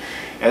tuning,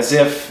 as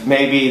if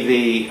maybe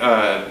the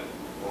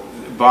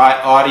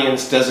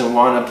audience doesn't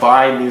want to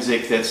buy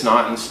music that's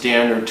not in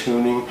standard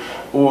tuning,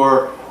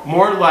 or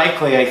more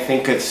likely I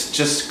think it's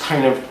just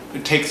kind of,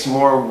 it takes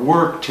more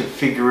work to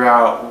figure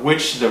out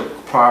which the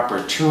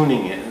proper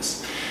tuning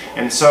is.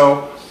 And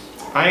so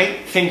I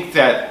think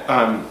that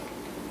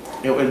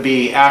it would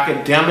be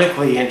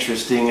academically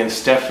interesting if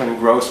Stephen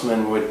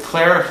Grossman would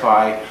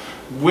clarify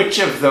which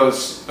of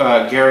those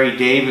Gary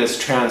Davis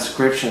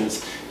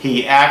transcriptions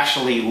he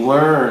actually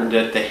learned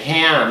at the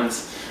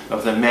hands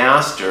of the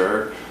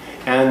master,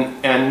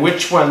 and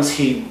which ones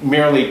he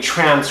merely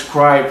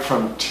transcribed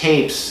from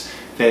tapes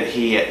that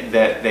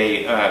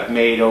they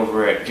made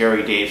over at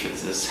Gary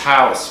Davis's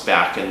house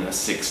back in the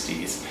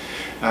 60s.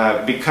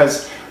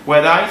 Because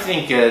what I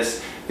think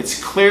is,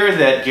 it's clear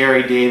that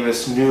Gary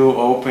Davis knew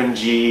open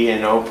G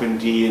and open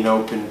D and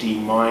open D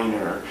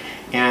minor,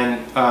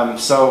 and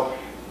so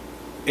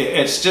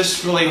it's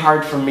just really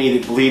hard for me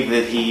to believe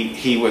that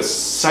he was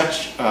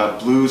such a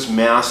blues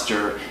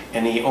master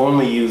and he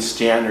only used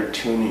standard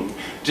tuning.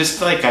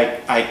 Just like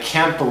I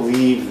can't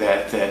believe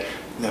that the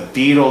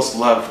Beatles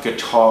loved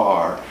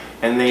guitar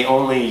and they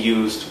only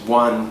used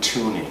one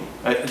tuning.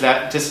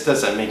 That just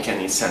doesn't make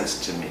any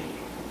sense to me.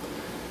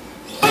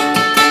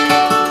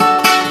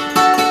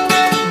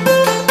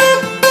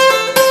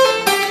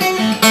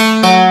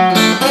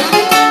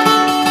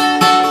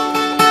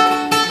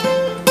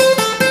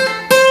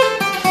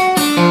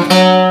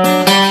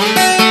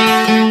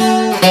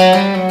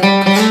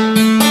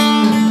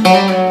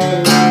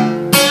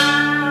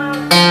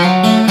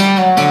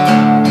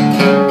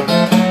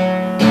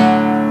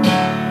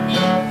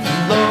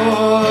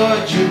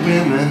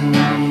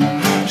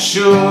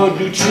 Should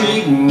you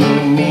treat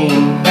me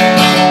mean?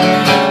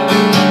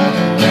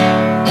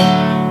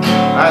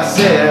 I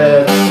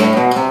said,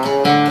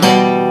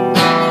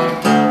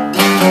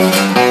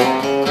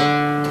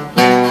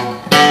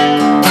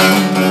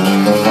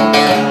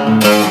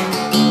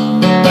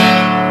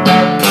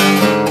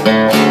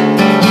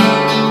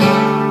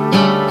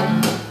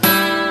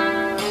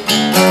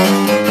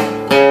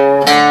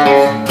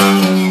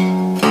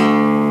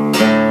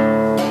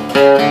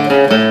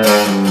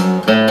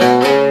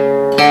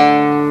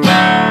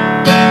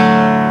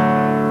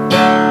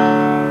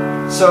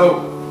 so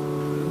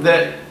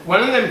that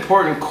one of the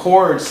important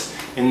chords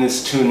in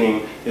this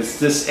tuning is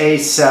this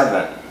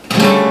A7,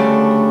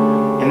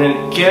 and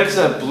it gives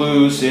a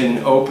blues in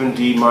open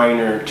D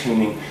minor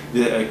tuning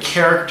a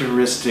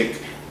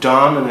characteristic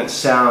dominant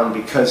sound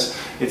because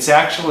it's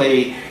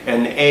actually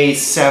an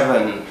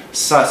A7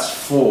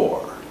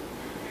 sus4.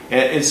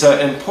 It's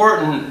an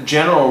important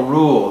general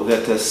rule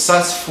that the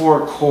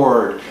sus4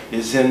 chord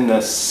is in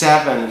the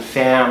 7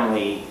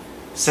 family,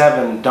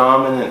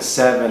 dominant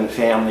 7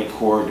 family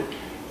chord.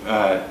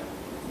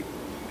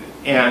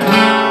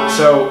 And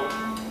so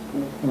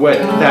what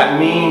that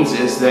means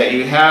is that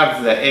you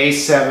have the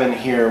A7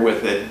 here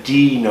with a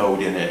D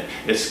note in it.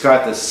 It's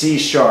got the C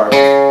sharp,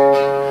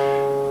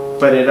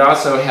 but it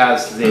also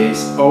has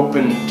these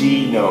open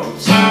D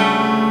notes.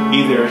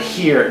 Either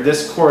here,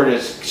 this chord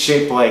is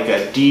shaped like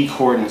a D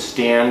chord in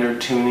standard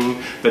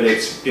tuning, but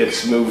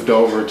it's moved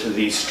over to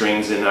these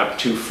strings and up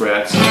 2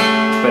 frets.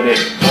 But you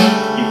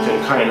can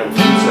kind of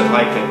use it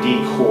like a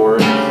D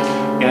chord.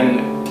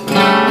 And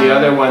the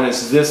other one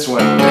is this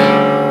one.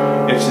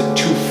 It's a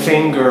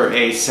 2-finger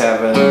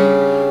A7,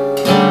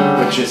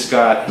 which has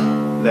got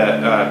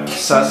the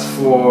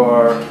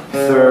sus4,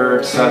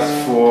 third,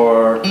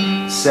 sus4,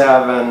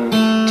 7,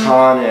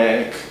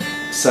 tonic,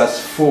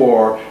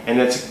 sus4, and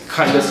this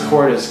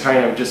chord is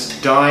kind of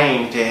just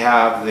dying to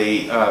have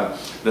the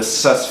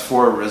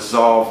sus4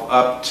 resolve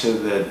up to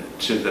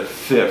the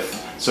fifth.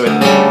 So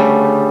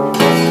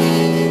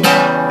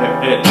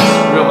it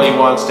really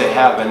wants to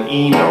have an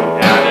E note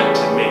added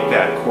to make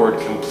that chord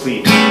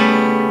complete.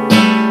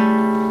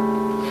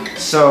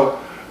 So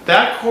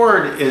that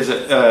chord is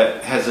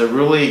has a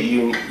really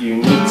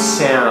unique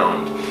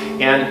sound,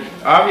 and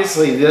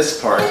obviously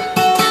this part,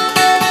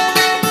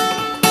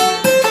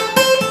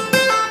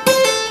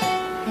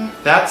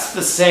 that's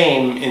the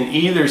same in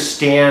either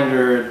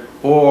standard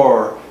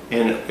or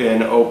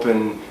in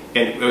open,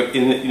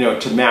 you know,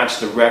 to match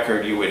the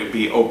record you would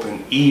be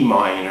open E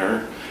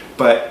minor.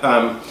 But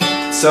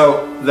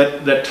so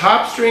the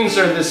top strings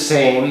are the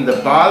same, the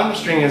bottom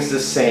string is the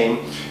same,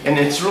 and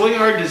it's really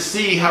hard to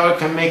see how it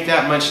can make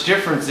that much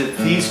difference if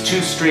these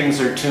two strings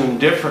are tuned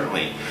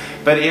differently.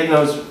 But in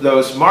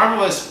those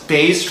marvelous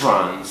bass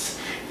runs,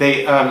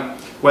 they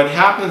what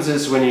happens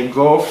is when you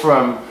go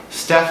from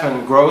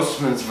Stefan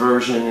Grossman's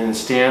version in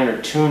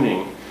standard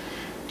tuning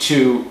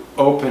to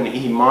open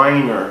E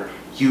minor,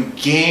 you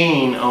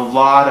gain a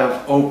lot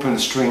of open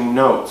string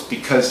notes,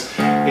 because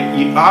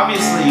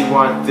obviously you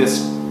want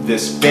this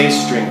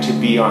bass string to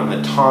be on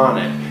the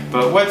tonic.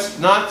 But what's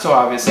not so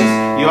obvious is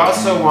you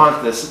also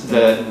want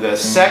the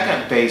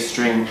second bass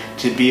string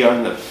to be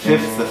on the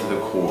fifth of the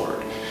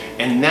chord.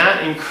 And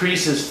that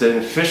increases the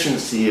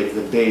efficiency of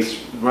the bass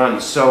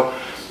run. So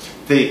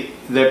the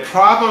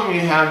problem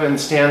you have in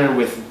standard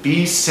with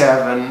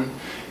B7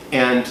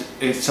 and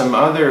some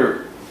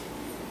other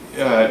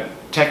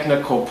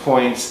technical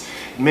points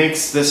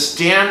makes the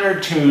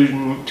standard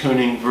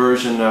tuning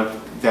version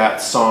of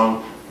that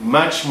song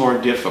much more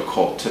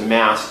difficult to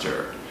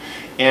master.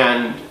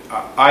 And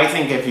I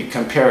think if you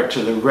compare it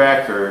to the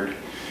record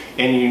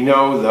and you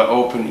know the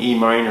open E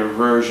minor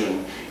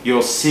version,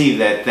 you'll see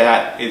that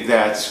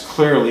that's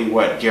clearly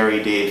what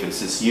Gary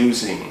Davis is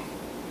using.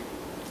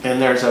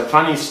 And there's a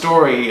funny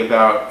story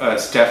about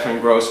Stefan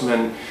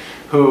Grossman,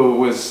 who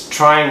was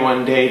trying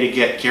one day to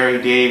get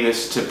Gary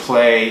Davis to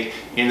play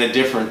in a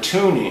different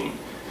tuning.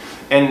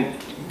 And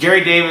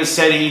Gary Davis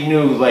said he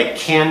knew like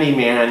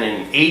Candyman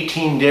in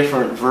 18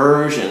 different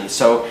versions,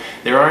 so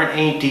there aren't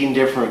 18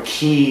 different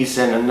keys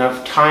and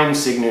enough time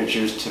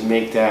signatures to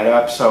make that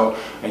up. So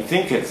I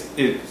think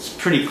it's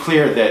pretty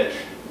clear that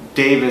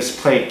Davis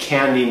played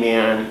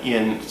Candyman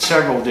in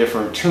several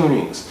different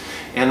tunings.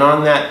 And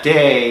on that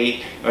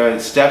day,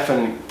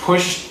 Stefan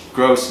pushed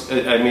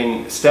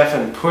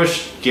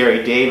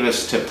Gary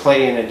Davis to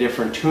play in a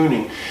different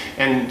tuning,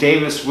 and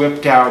Davis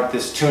whipped out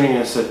this tuning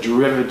as a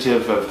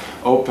derivative of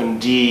open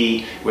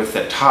D with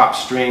the top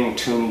string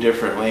tuned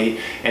differently,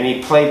 and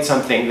he played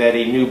something that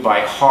he knew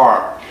by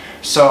heart.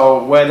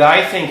 So what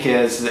I think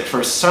is that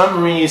for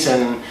some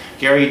reason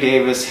Gary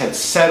Davis had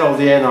settled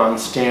in on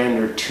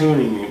standard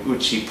tuning,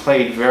 which he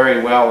played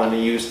very well and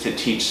he used to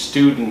teach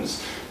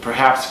students,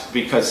 perhaps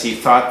because he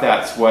thought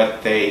that's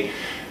what they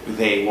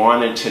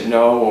wanted to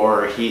know,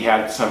 or he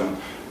had some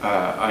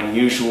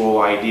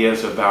unusual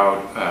ideas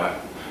about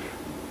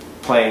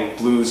playing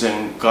blues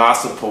and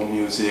gospel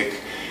music.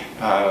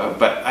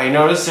 But I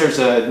noticed there's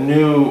a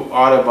new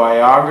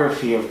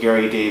autobiography of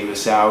Gary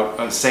Davis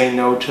out, Say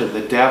No to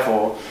the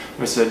Devil.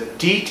 There's a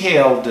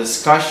detailed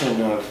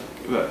discussion of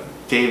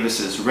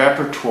Davis's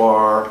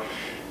repertoire,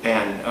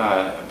 and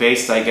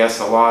based, I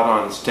guess, a lot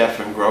on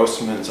Stefan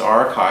Grossman's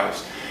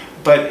archives.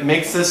 But it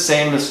makes the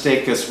same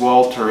mistake as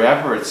Walter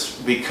Everett's,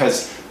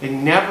 because it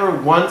never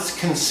once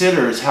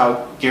considers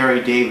how Gary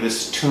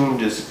Davis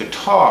tuned his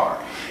guitar.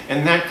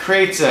 And that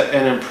creates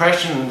an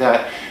impression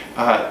that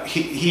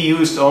he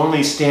used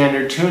only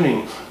standard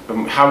tuning.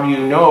 How do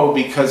you know?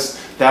 Because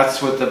that's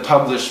what the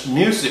published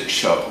music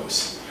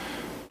shows.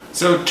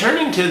 So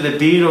turning to the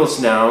Beatles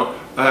now,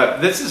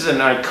 this is an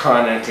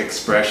iconic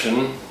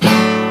expression.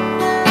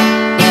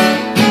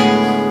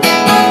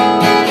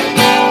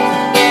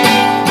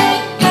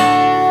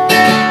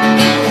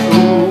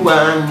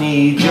 I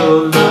need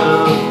your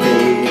love,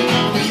 babe.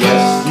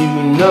 Yes, you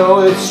know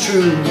it's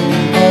true.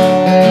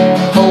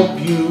 Hope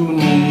you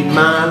need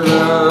my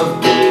love,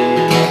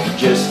 babe,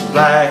 just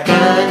like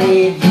I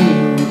need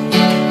you.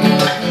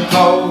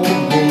 Hold me,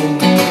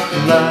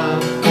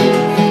 love me,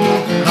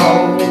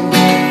 hold me,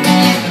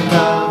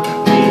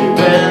 love me.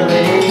 Well,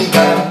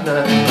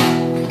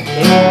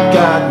 ain't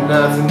got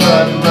nothing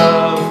but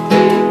love,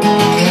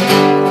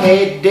 babe.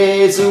 8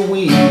 days a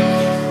week.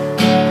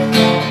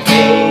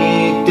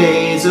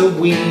 A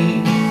week, I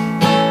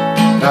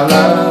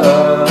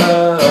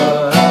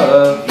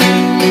love you.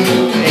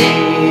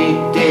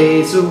 8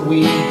 days a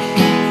week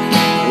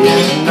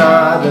is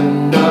not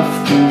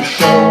enough to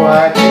show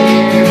I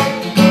care.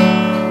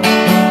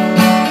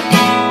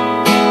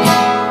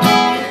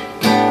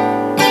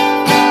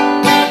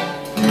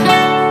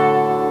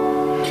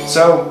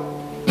 So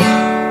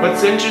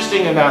what's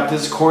interesting about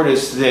this chord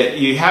is that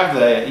you have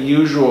the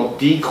usual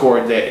D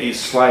chord that you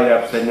slide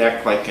up the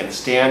neck like in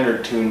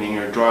standard tuning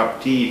or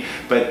drop D,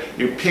 but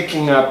you're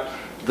picking up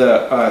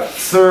the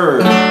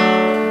third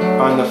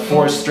on the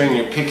 4th string,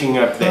 you're picking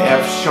up the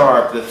F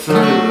sharp, the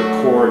 3rd of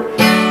the chord,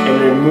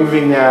 and you're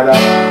moving that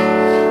up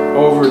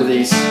over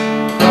these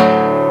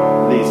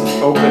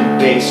open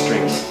bass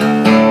strings.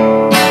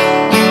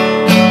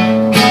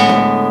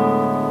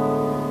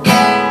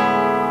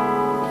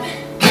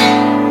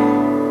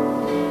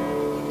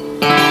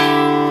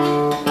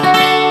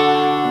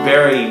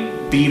 Very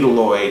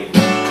Beatleoid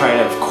kind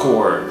of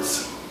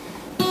chords.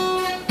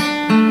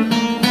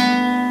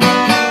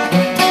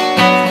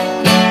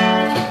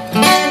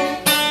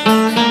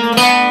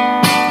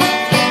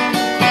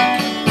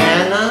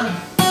 Anna,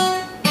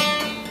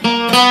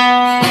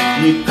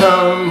 you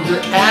come to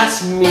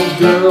ask me,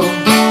 girl,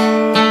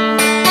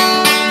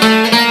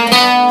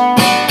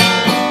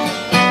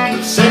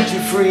 to set you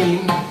free.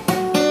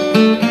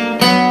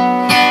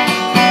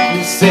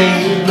 You say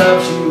he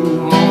loves you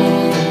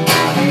more,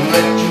 he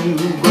let you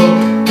go.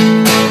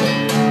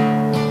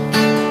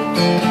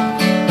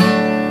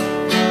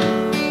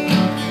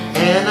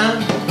 Anna,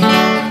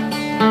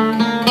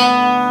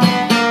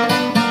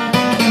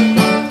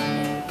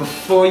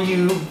 before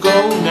you go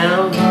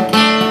now,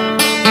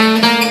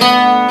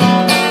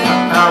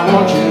 I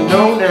want you to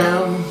know now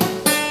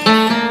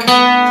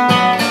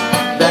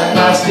that I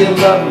still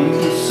love you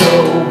so.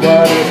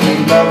 But if he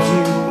loves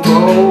you,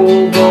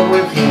 go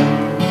with him.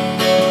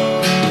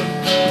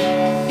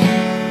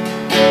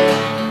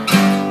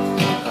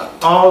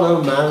 All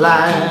of my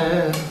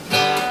life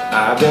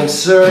I've been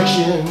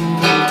searching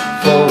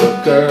for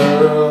a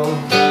girl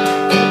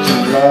to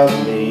love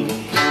me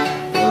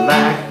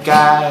like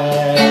I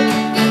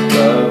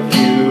love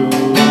you.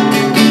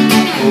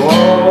 Oh,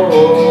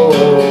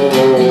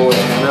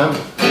 and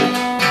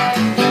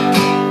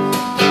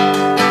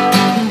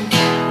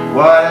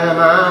what am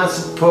I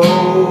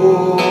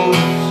supposed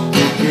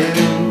to do?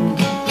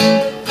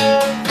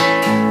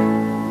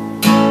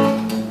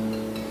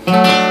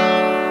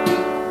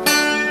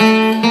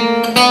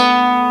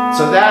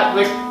 So that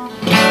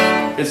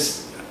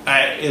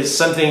is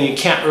something you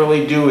can't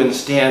really do in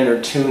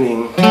standard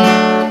tuning,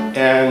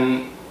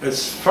 and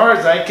as far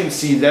as I can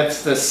see,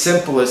 that's the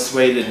simplest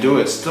way to do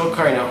it. It's still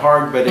kind of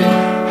hard, but it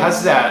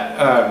has that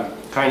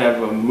kind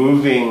of a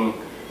moving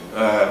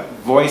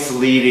voice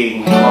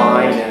leading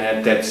line in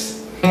it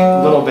that's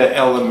a little bit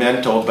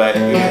elemental, but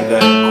you have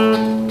the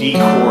D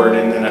chord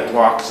and then it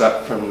walks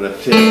up from the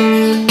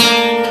 5th.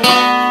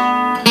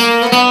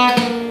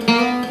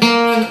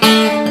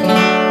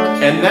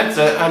 And that's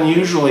an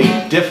unusually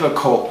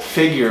difficult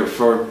figure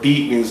for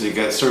beat music.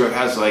 It sort of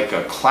has like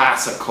a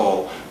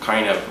classical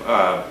kind of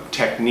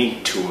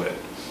technique to it.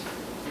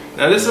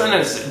 Now this one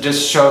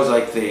just shows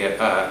like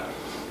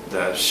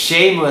the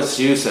shameless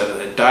use of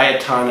the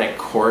diatonic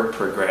chord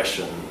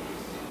progression.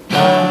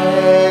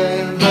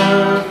 I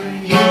love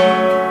you,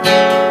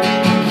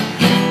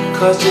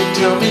 'cause you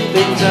tell me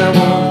things I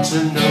want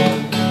to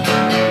know,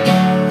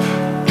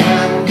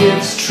 and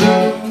it's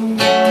true.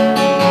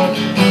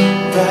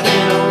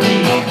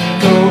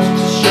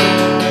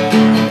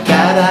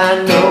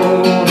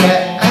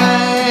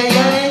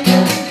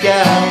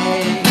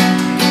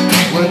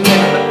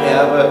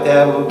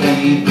 Ever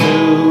be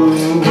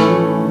blue.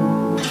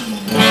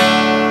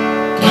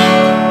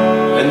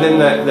 And then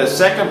the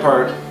second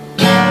part,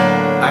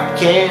 I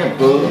can't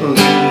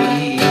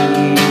believe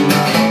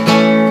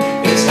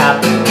it's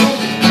happening to you.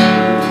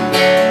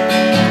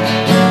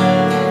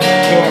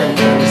 Can't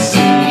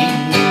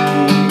conceive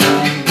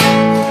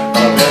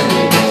of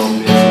any more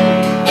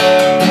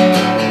misery.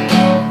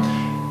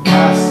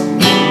 Ask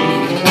me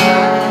why.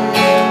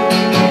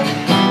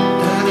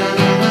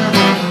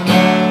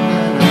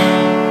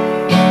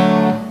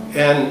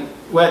 And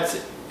what's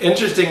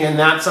interesting in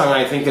that song,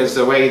 I think, is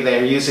the way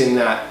they're using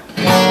that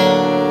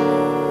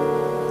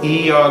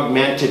E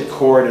augmented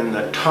chord in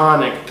the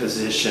tonic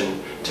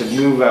position to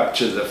move up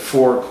to the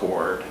 4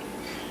 chord,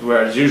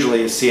 whereas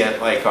usually you see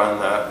it like on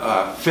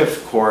the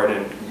 5th chord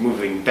and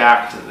moving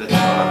back to the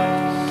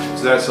tonic.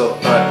 So that's a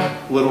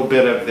little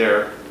bit of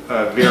their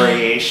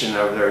variation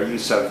of their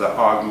use of the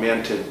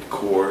augmented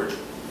chord.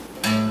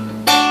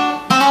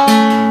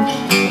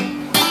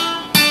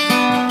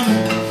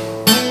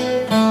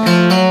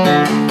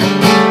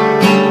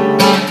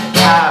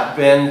 I've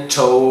been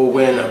told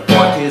when a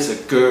boy is a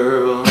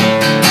girl,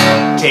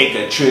 take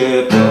a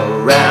trip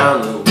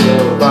around the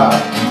world.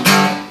 Bop,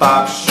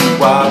 bop,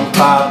 shoo-wop,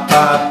 bop,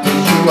 bop,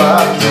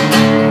 shoo-wop,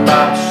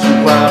 bop,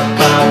 shoo-wop,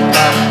 bop,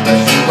 bop,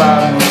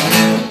 shoo-wop,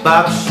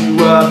 bop,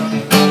 shoo-wop.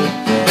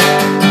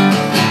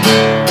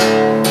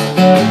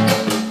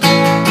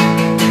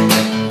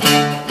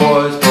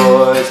 Boys,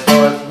 boys,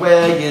 boys,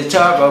 where you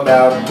talk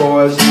about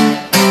boys?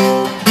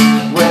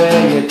 Where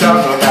you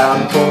talk about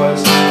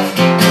boys?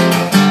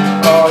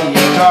 Oh,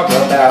 you talk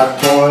about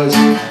boys.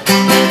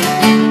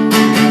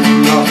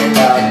 Talk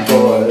about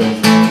boys.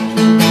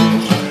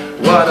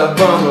 What a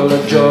bundle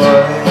of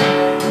joy.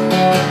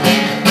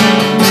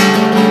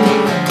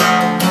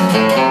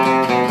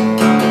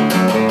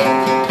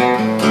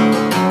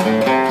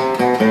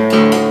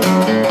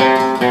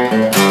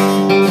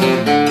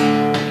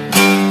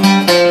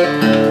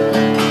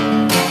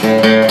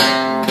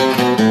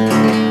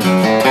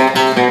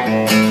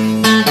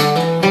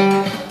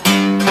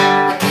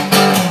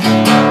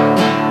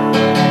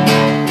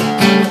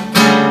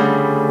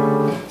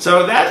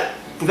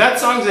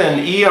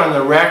 on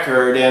the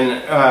record,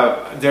 and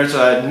there's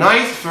a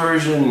nice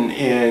version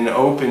in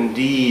open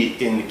D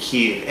in the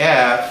key of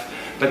F,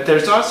 but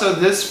there's also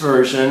this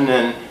version,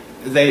 and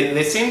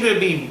they seem to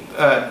be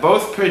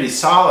both pretty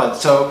solid,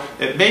 so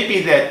it may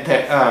be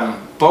that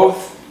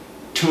both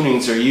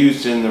tunings are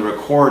used in the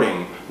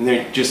recording, and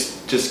they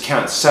just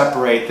can't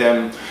separate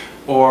them.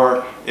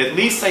 Or at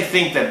least I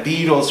think that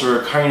Beatles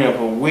are kind of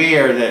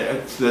aware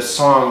that the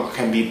song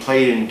can be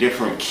played in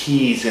different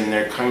keys, and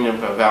they're kind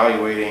of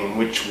evaluating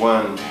which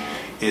one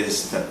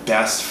is the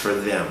best for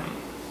them.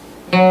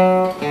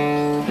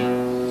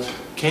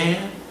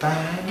 Can't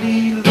buy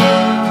me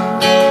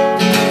love,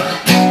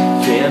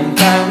 can't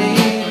buy me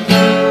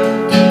love.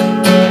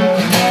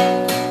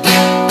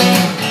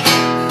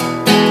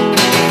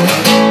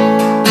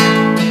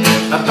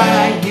 I'll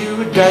buy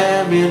you a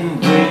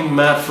diamond ring,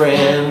 my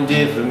friend,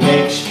 if it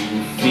makes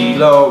you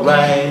feel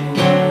alright.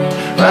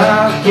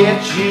 I'll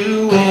get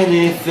you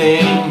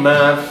anything,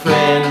 my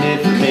friend,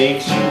 if it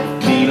makes you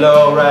feel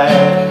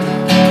alright.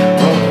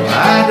 Oh,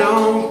 I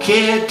don't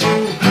care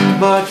too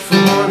much for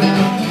money,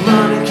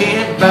 money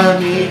can't buy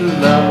me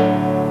love.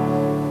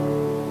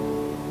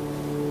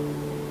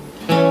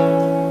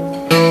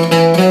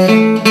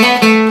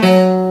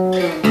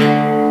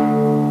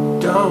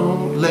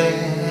 Don't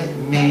let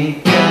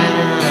me down.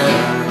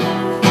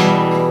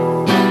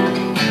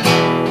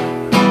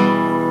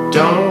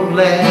 Don't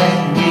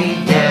let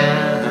me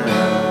down.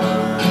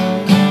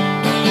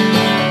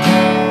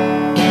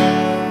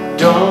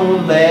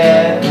 Don't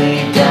let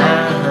me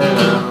down.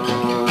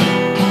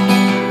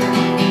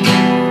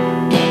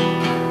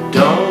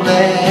 Don't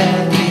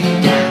let me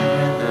down.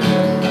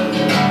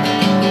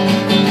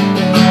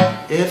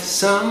 If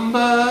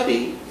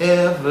somebody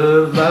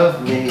ever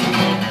loved me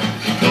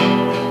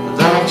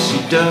like she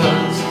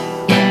does,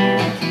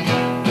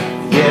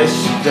 yes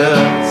she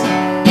does.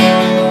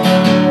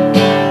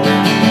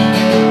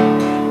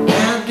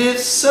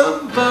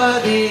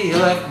 Somebody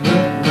like me,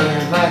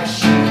 like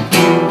she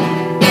do,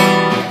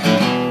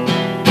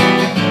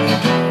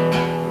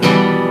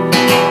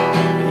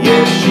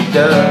 yes she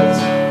does.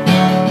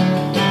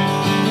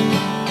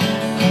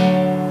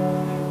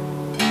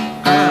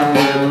 I'm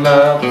in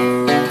love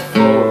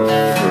for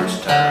the first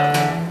time.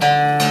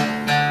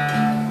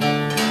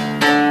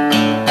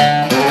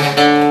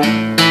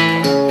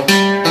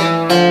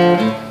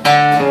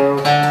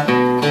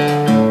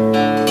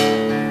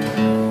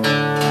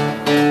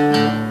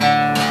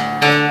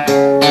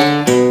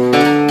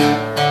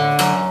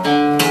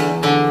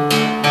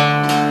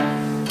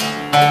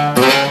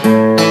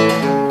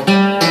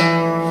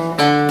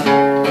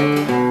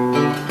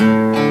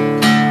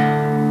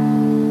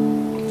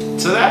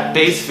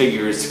 Bass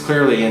figure is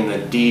clearly in the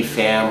D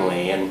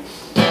family, and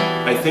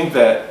I think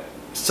that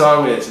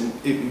song it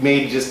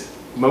made just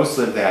most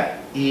of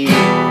that E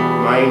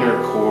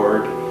minor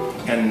chord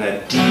and the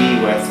D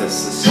with a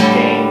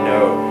sustained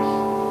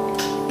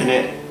note, and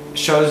it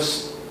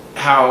shows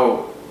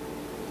how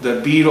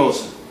the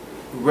Beatles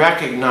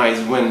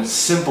recognize when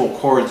simple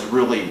chords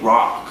really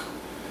rock,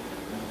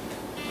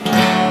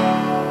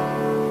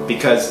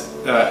 because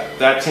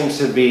that seems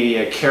to be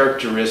a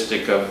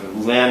characteristic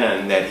of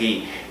Lennon, that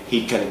he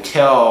can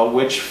tell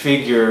which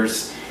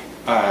figures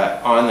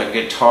on the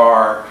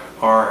guitar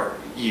are,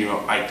 you know,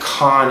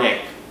 iconic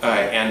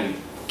and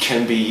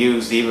can be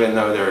used even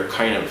though they're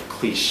kind of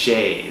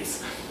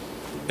cliches.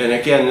 And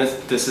again,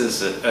 this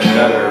is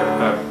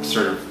another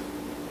sort of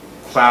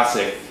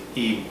classic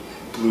E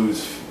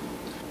blues.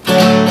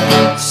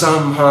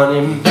 Some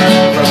honey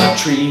from a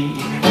tree,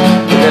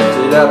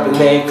 lifted up and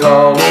they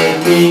call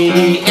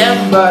me.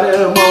 Everybody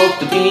wants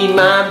to be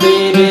my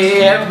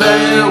baby.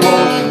 Everybody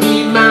wants to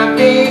be my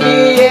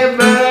baby.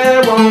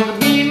 Everybody wants to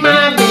be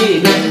my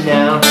baby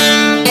now.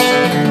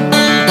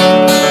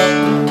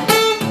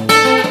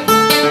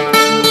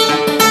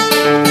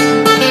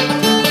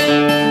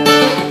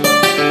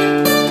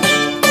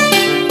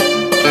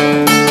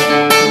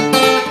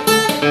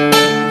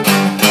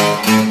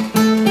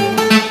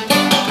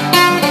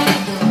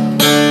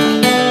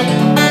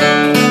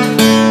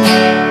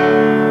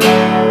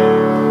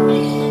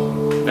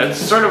 That's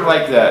sort of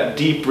like the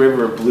Deep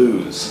River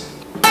Blues.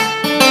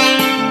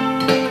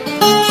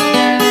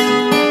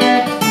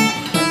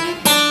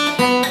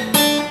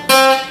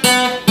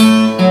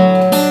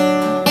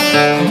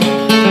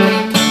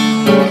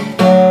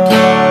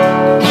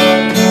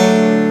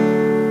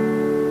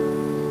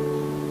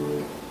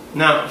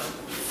 Now,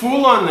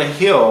 Fool on the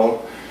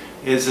Hill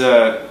is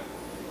a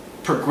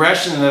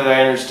progression that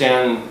I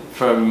understand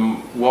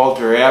from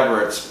Walter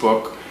Everett's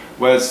book,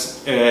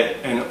 was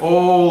an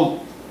old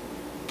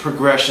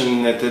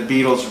progression that the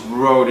Beatles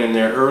wrote in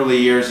their early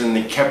years, and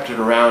they kept it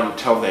around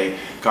until they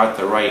got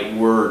the right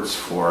words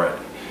for it.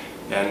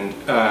 And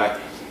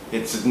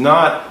it's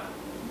not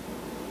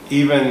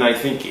even, I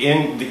think,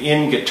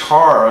 in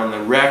guitar on the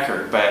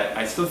record, but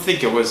I still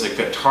think it was a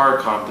guitar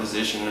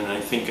composition, and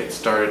I think it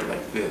started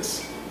like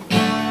this.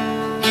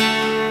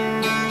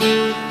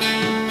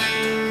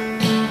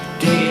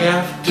 Day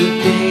after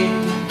day,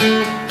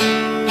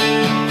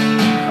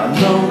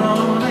 alone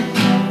on a hill,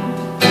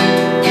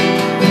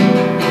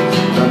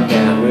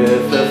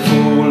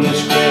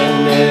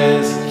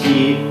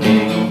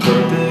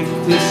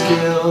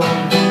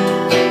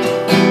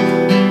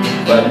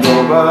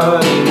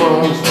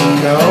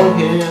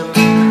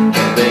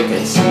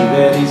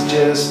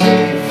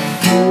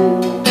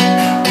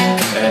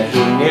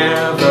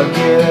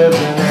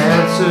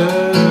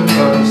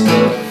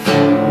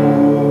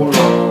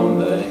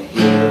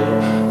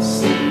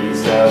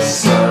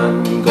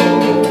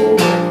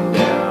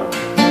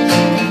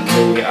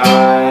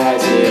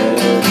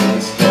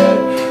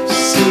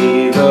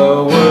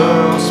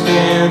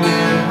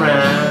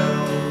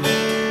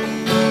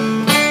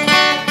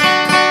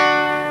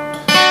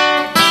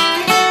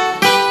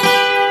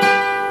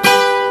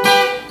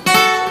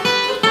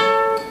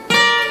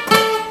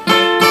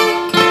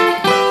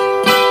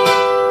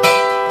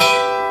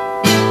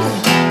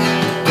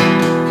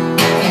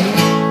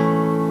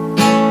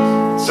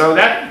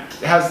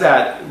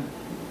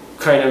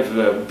 kind of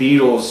the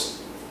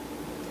Beatles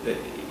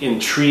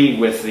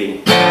intrigue with the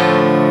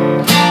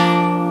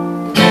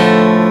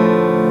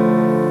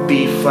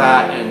B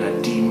flat and the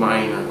D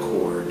minor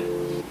chord.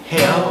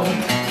 Help,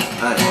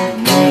 I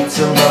need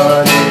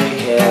somebody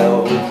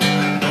help,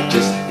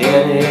 just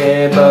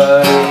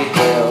anybody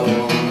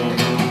help,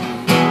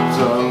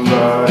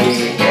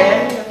 somebody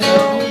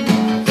help.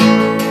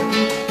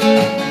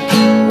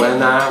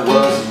 When I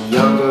was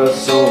younger,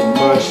 so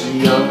much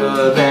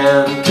younger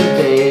than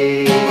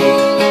today,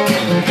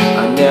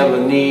 I never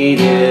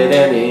needed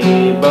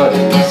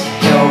anybody's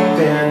help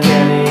in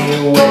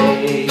any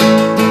way.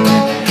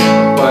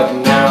 But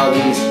now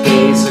these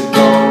days are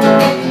gone,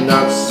 I'm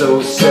not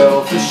so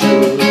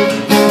self-assured.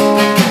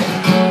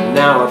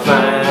 Now I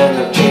find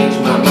I've changed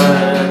my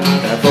mind,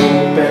 I've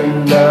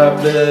opened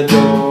up the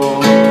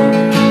door.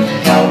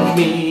 Help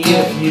me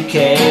if you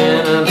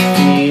can, I'm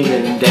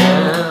feeling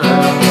down,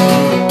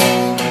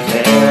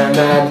 and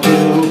I do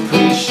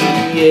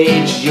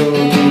appreciate your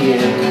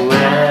being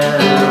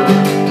around.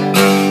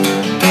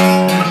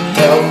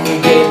 Help me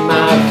get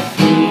my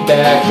feet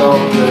back on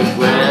the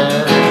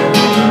ground.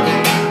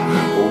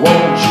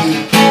 Won't you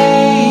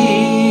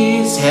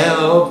please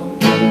help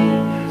me?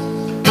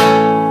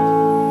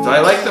 So I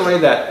like the way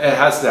that it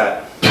has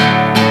that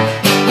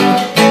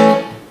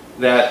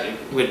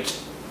which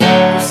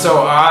is so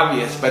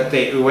obvious, but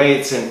the way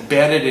it's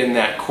embedded in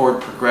that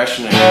chord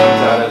progression, it comes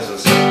out as a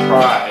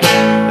surprise.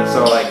 And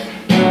so like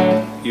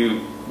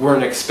you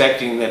weren't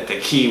expecting that the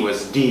key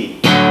was D.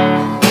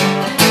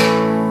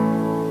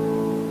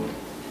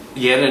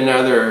 Yet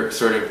another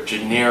sort of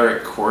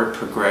generic chord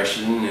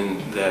progression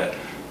in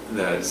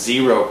the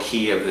zero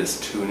key of this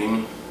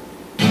tuning.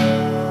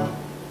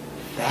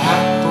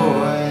 That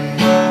boy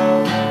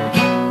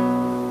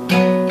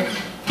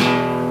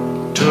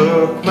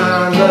took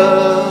my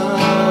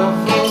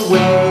love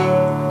away.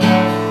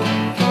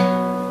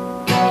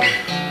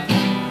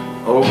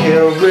 Oh,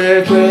 he'll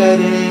regret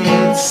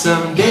it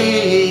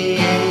someday.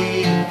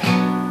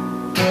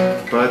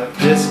 But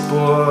this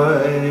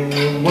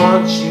boy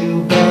wants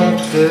you back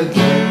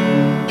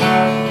again.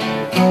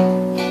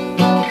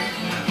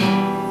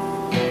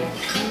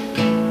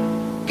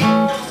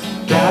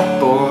 That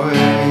boy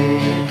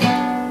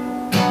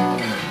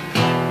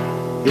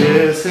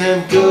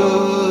isn't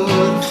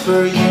good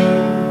for you,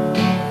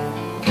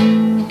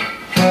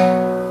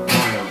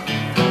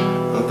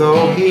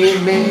 although he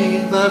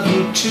may love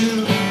you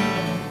too.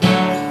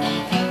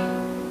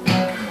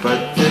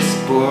 But this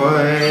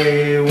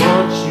boy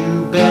wants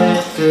you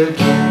back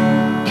again.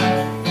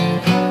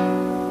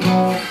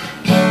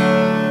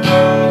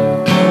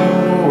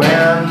 Oh,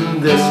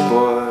 and this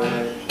boy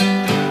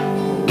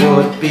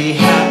would be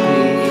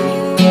happy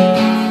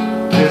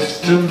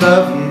just to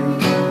love you.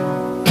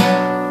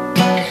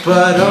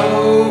 But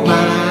oh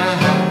my,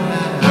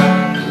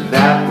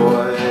 that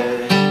boy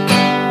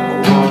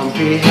won't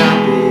be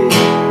happy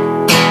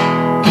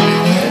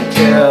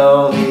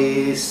until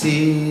he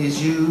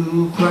sees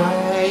you cry.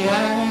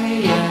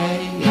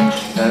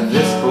 And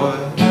this boy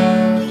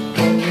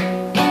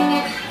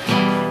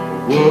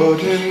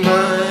wouldn't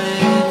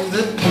mind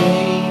the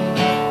pain,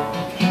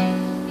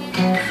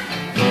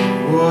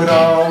 would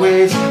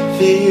always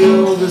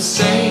feel the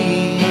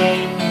same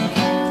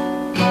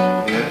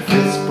if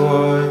this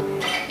boy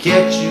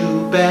get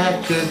you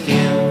back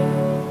again.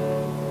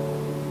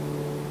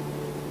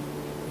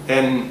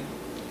 And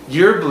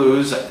your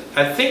blues,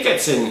 I think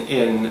it's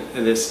in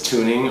this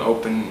tuning,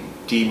 open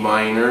D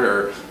minor,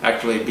 or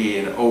actually be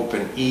an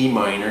open E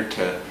minor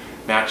to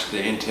match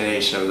the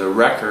intonation of the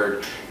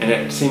record, and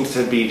it seems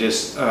to be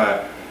just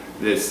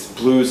this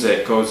blues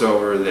that goes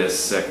over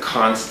this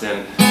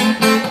constant.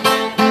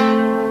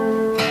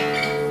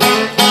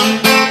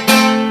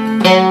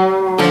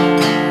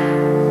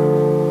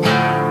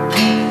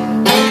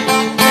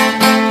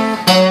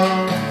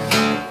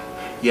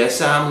 Yes,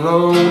 I'm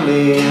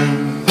lonely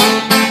and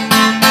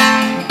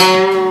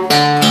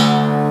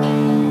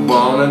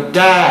wanna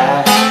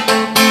die.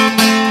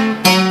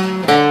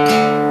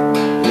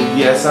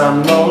 Yes,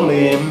 I'm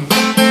lonely and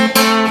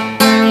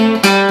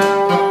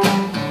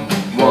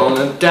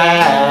wanna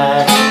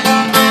die.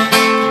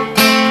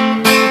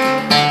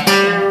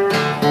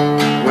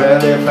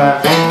 Well, if I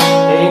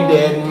ain't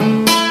dead,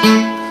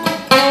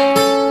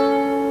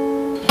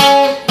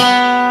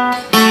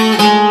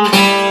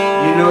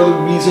 you know the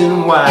reason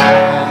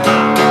why.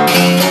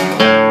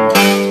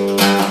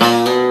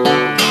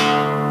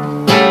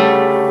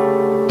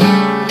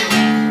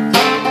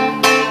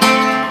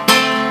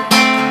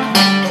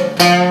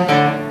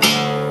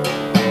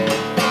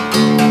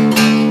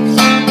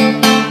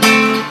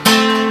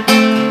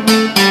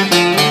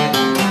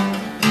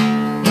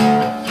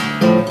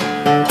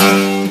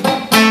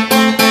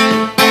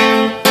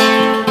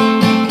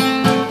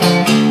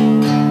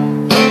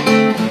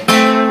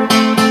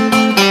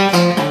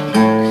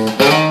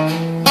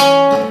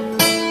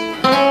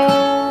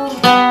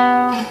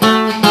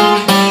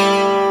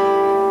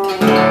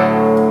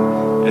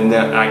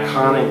 That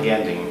iconic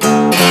ending.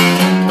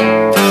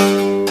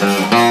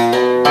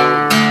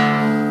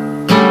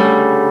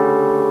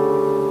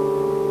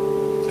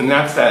 And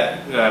that's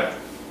that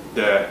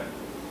the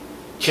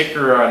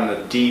kicker on the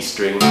D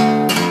string,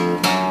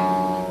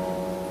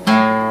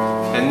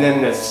 and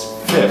then this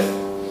fifth,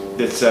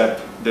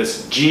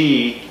 this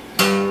G,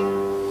 where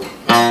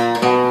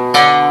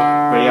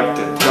you have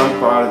to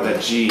jump out of the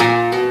G.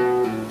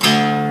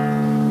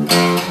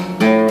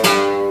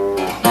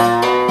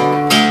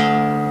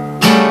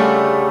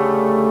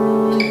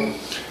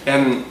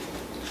 And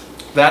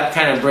that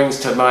kind of brings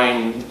to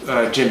mind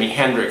Jimi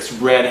Hendrix's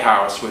Red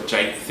House, which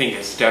I think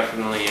is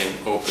definitely an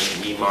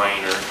open E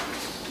minor.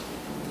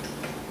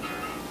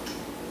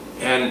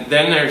 And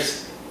then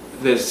there's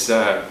this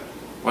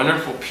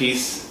wonderful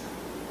piece,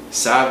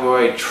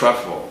 Savoy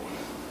Truffle,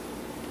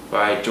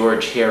 by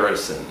George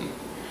Harrison.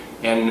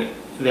 And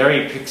there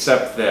he picks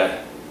up the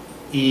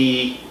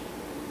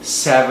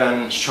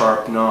E7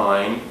 sharp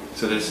 9.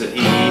 So there's an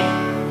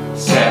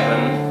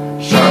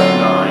E7 sharp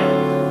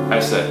 9.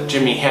 That's a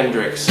Jimi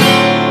Hendrix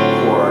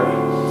chord.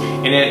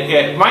 And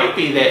it might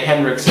be that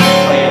Hendrix is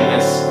playing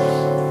this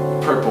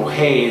Purple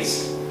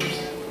Haze.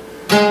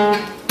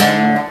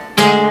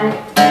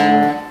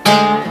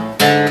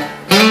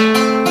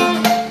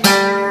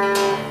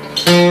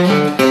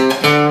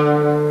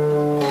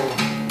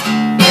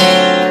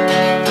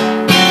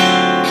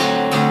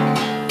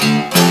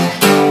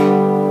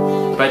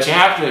 But you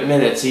have to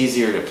admit it's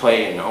easier to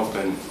play in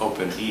open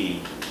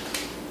E.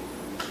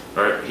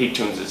 Or he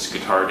tunes his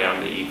guitar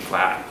down to E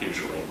flat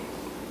usually.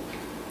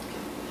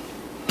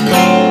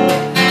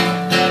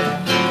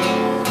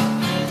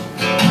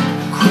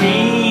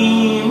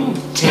 Cream,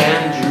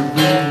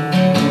 tangerine,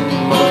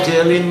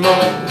 Modellimo,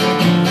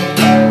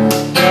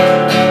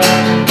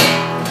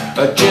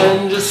 a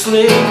ginger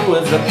slim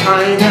with a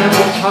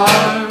pineapple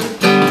heart,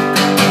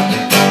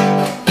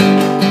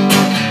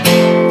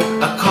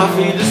 a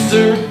coffee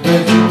dessert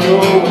that you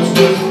know is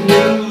just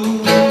new.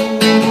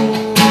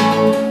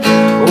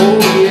 Oh,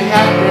 you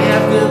have to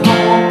have them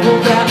all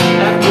pulled out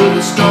after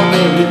the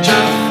strawberry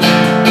jump.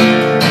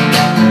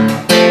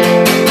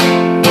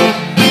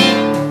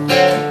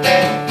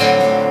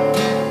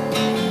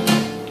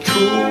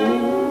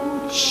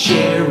 Cool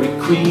cherry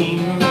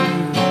cream,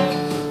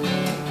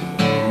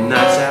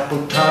 nice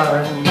apple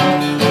tart.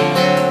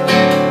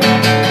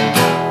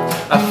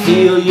 I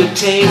feel your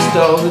taste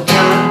all the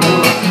time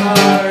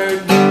apart.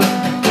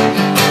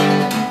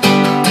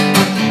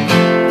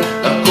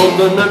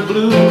 Coconut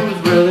blues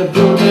really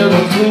blow down the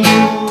blue,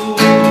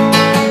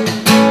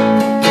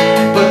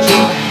 but you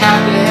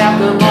have to have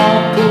them all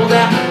pulled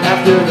out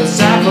after the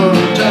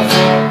Savoy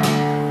Truffle.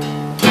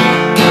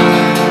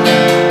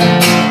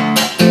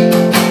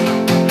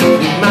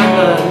 You might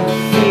not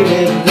feel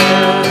it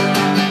now,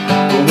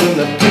 but when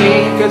the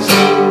pain gets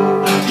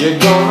through, you're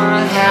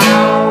gonna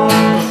howl.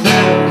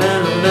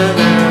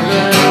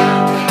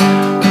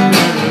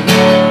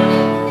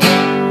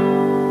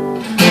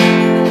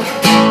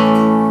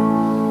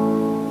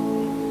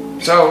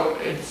 So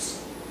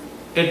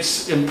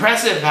it's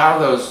impressive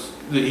how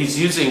he's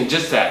using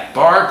just that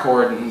bar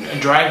chord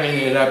and driving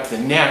it up the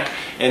neck,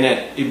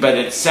 but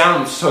it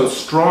sounds so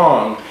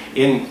strong.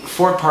 In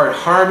 4-part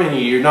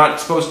harmony, you're not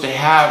supposed to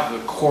have the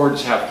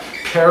chords have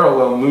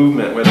parallel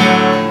movement with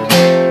them.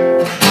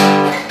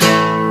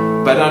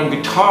 But on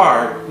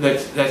guitar,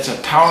 that's a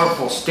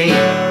powerful state.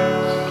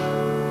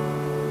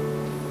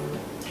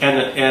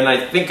 And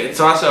I think it's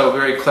also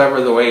very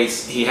clever the way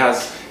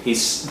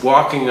he's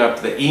walking up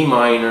the E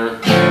minor.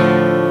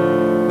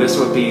 This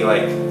would be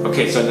like,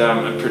 okay, so now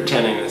I'm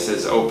pretending this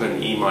is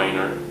open E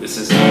minor. This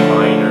is E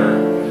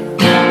minor,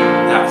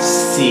 that's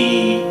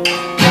C,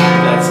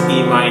 that's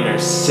E minor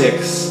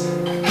 6,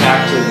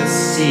 back to the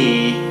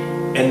C,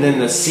 and then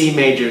the C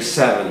major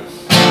 7.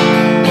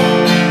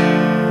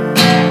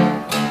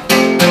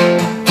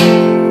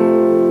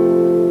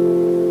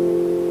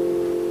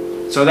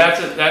 So that's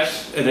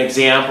an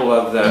example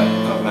of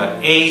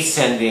an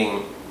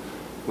ascending.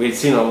 We've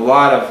seen a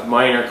lot of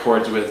minor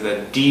chords with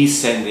a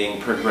descending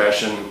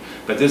progression,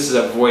 but this is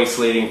a voice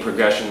leading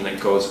progression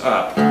that goes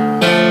up.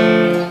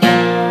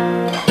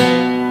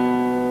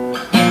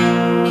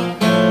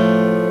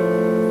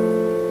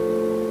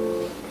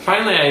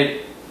 Finally, I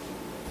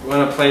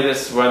want to play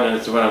this one.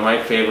 It's one of my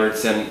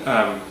favorites, and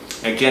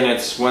again,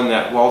 it's one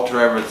that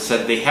Walter Everett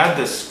said they had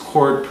this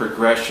chord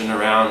progression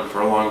around for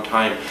a long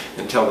time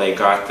until they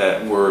got the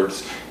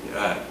words,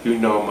 you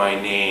know my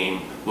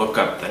name, look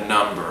up the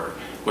number,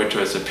 which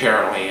was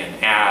apparently an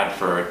ad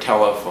for a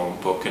telephone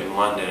book in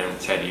London, and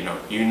it said, you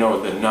know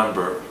the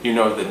number, you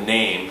know the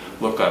name,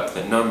 look up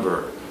the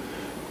number.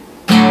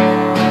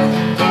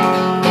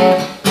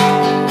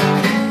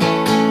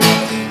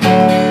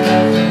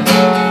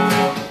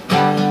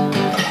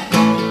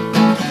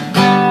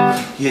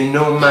 You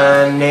know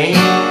my name,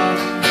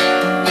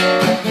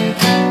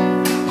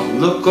 I'll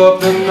look up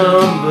the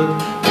number.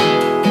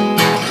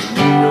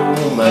 You know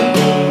my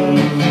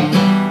name,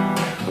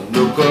 I'll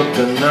look up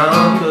the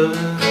number.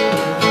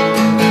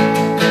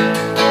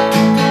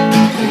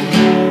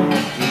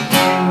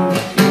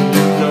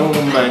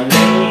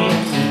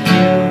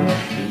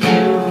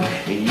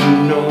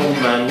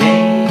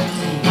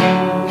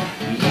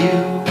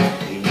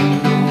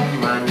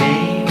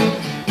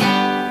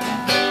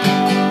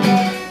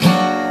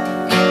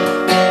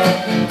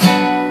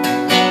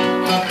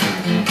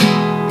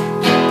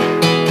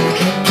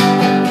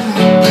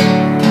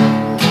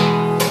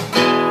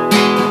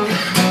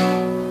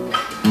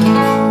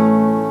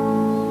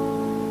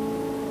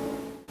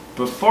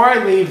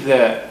 I leave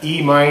the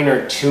E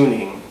minor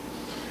tuning,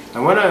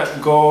 I want to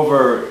go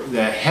over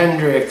the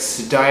Hendrix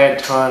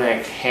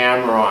diatonic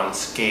hammer-on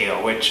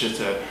scale, which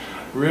is a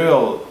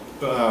real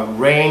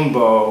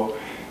rainbow,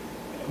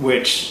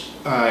 which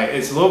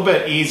is a little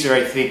bit easier,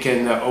 I think,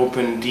 in the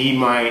open D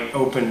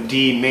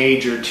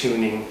major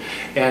tuning.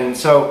 And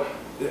so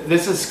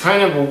this is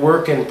kind of a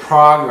work in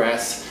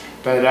progress,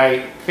 but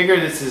I figure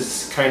this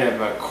is kind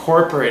of a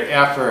corporate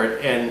effort,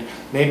 and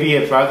maybe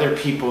if other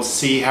people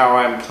see how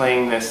I'm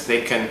playing this,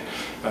 they can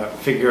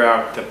figure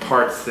out the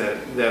parts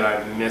that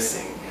I'm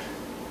missing.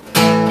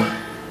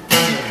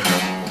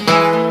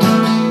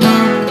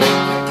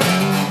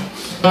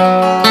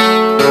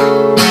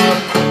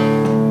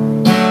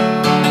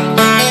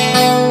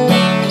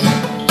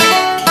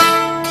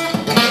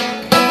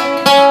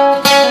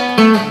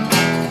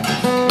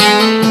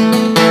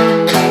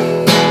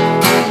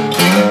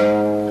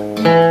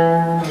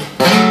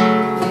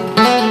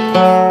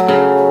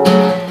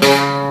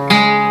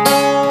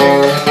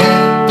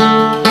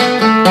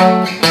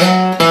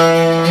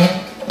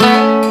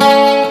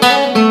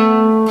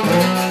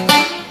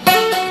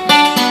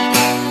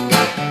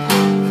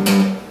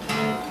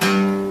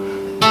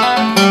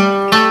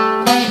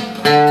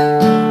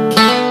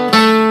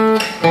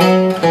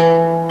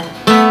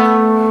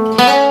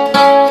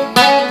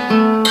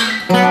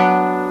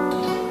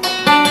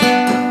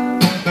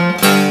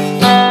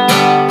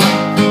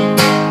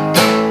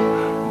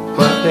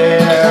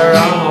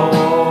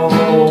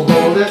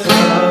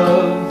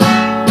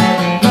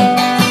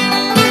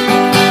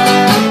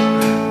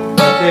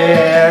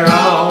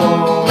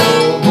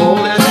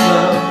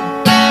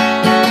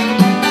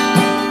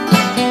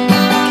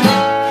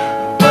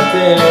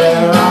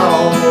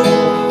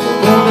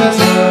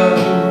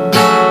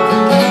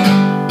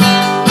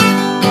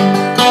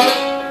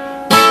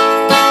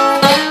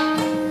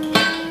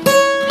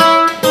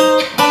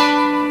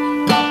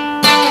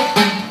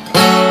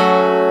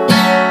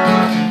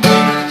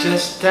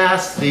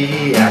 That's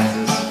the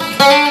axis.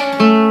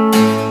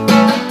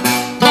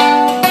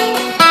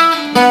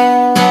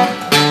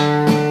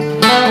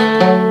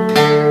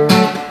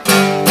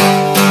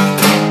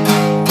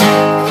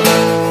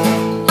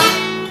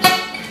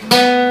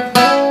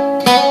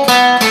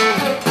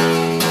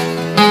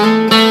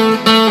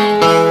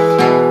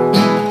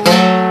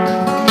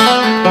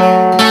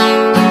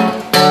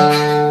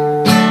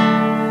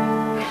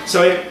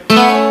 So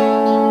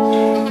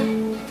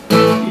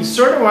you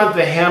sort of want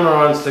the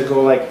hammer-ons to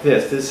go like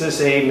this. This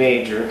is A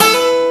major.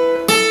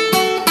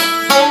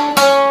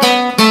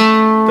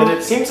 But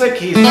it seems like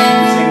he's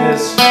using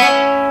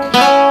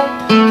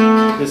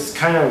this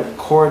kind of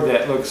chord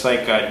that looks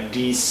like a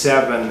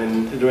D7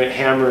 and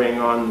hammering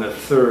on the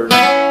third.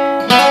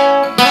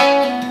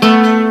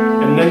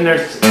 And then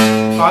there's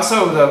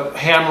also the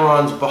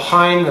hammer-ons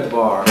behind the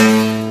bar.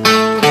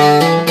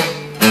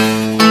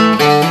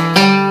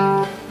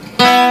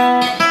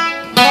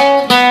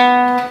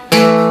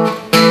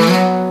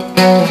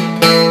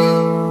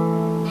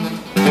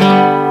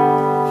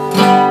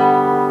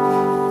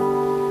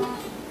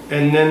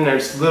 And then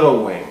there's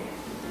little wing.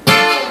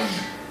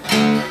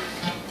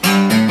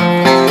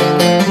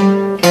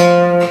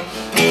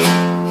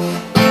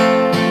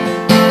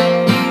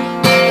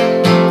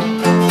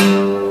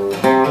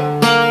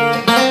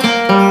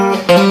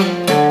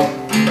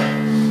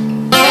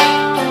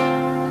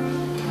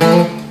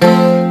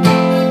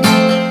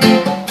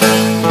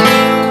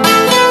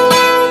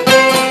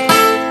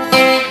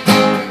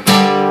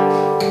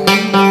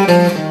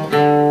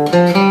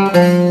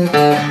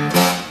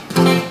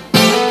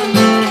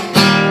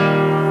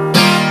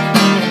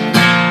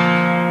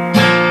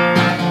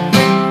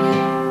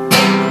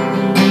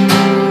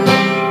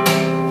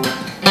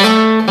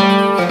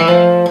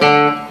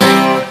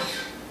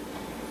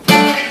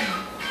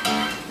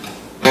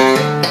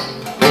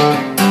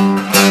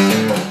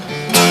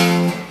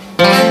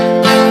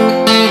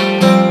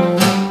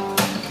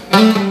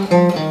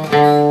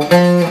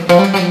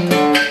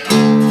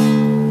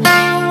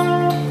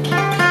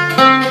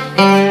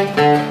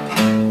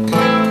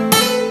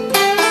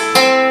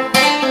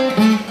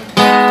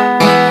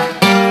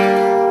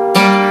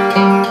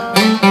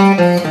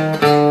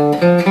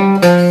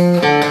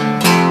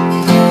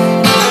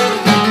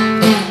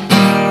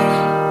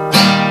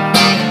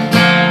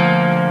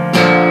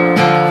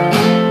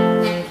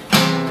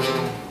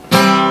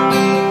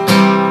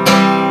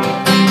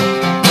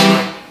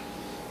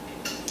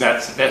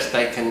 That's the best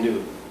I can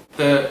do.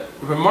 The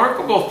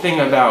remarkable thing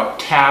about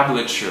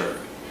tablature,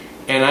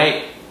 and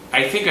I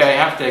think I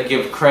have to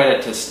give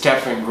credit to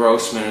Stefan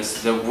Grossman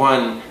as the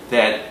one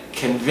that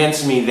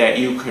convinced me that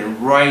you can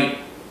write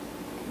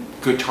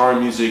guitar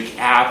music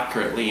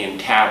accurately in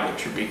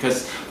tablature,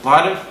 because a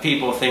lot of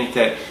people think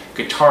that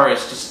guitar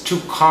is just too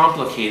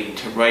complicated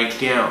to write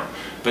down.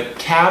 But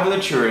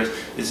tablature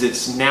is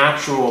its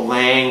natural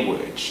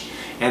language.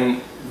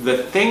 And the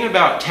thing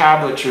about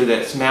tablature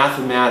that's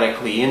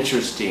mathematically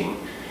interesting,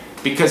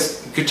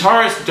 because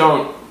guitarists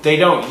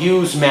don't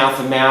use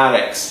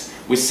mathematics.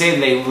 We say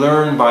they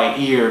learn by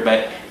ear,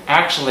 but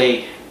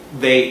actually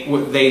they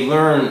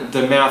learn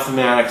the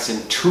mathematics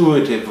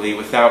intuitively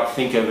without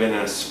thinking of it in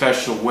a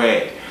special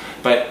way.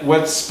 But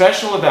what's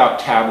special about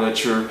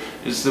tablature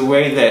is the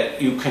way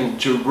that you can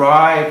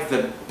derive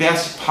the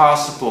best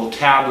possible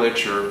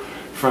tablature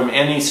from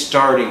any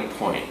starting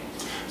point.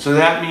 So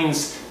that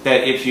means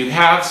that if you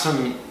have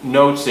some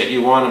notes that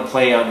you want to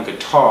play on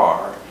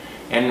guitar,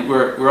 and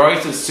we're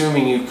always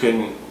assuming you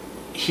can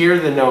hear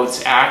the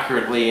notes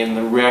accurately in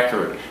the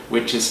record,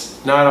 which is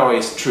not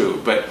always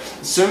true, but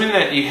assuming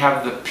that you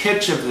have the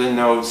pitch of the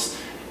notes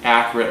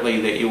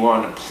accurately that you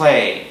want to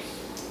play,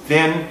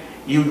 then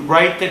you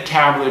write the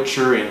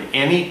tablature in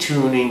any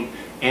tuning,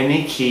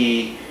 any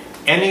key,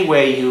 any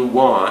way you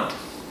want,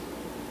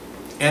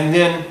 and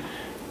then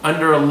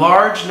under a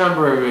large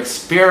number of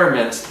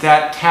experiments,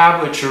 that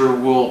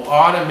tablature will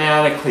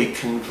automatically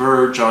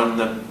converge on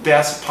the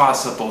best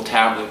possible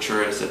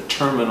tablature as a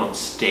terminal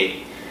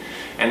state.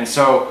 And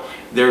so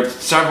there are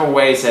several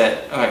ways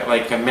that,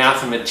 like a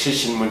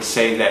mathematician would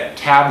say, that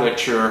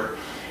tablature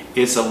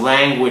is a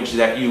language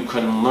that you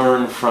can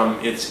learn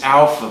from its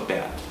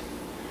alphabet.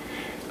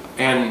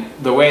 And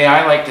the way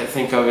I like to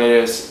think of it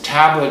is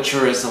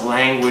tablature is a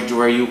language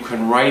where you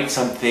can write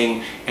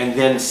something and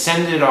then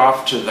send it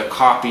off to the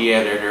copy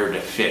editor to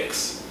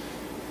fix.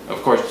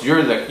 Of course,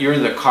 you're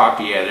the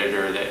copy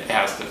editor that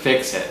has to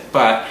fix it,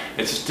 but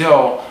it's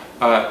still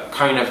a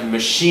kind of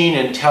machine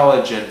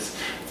intelligence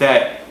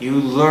that you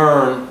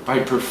learn by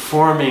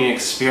performing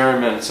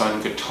experiments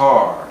on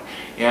guitar.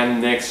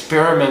 And the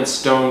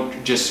experiments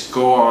don't just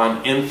go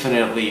on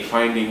infinitely,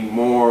 finding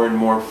more and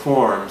more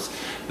forms.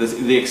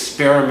 The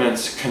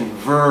experiments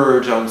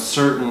converge on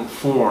certain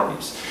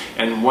forms.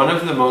 And one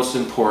of the most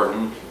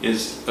important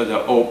is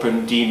the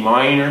open D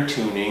minor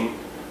tuning,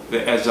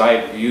 as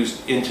I've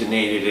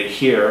intonated it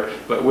here,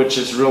 but which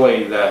is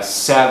really the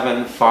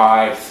 7,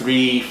 5,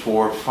 3,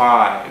 4,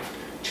 5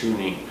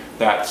 tuning.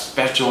 That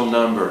special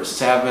number,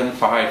 7,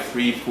 5,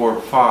 3,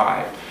 4,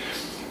 5.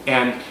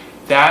 And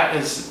that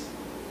is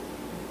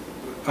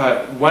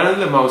one of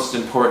the most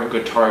important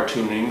guitar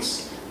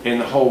tunings in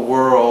the whole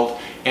world,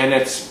 and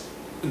it's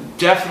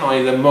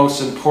definitely the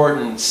most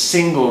important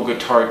single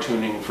guitar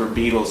tuning for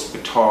Beatles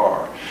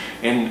guitar.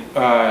 And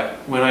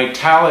when I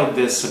tallied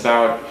this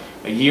about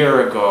a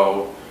year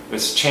ago,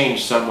 it's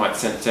changed somewhat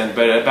since then,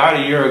 but about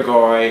a year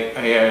ago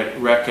I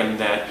reckoned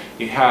that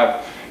you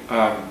have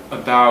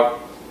about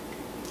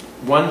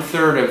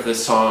 1/3 of the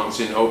songs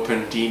in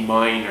open D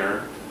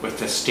minor with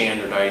the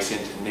standardized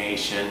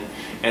intonation,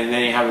 and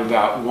then you have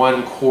about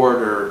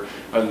 1/4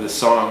 of the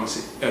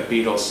songs,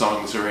 Beatles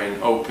songs, are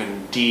in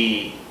open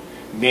D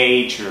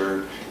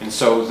major, and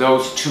so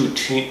those two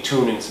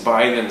tunings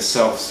by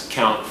themselves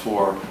count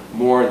for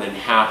more than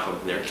half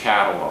of their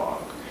catalog.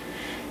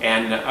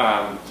 And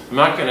I'm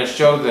not going to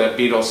show the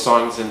Beatles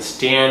songs in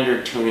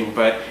standard tuning,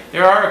 but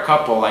there are a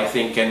couple, I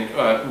think, and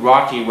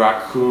Rocky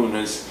Raccoon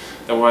is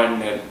the one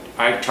that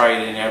I've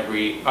tried in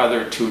every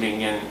other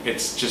tuning, and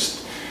it's just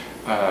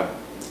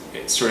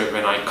it's sort of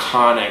an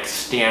iconic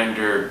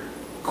standard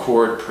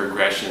chord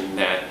progression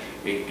that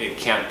it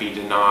can't be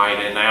denied.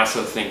 And I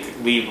also think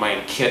Leave My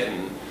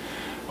Kitten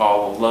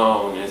All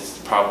Alone is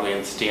probably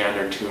in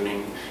standard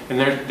tuning. And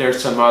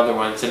there's some other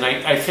ones. And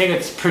I think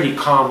it's pretty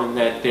common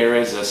that there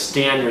is a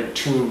standard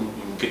tune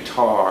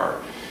guitar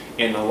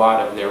in a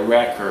lot of their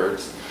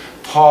records.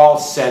 Paul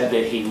said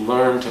that he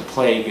learned to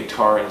play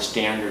guitar in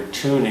standard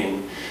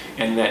tuning,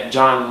 and that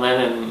John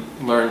Lennon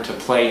learned to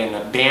play in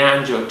a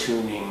banjo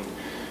tuning,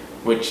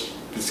 which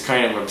is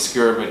kind of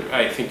obscure, but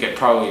I think it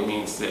probably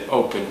means the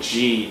open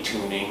G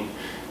tuning.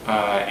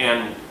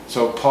 And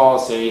so Paul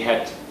said he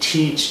had to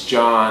teach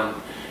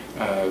John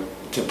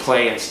to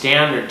play in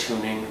standard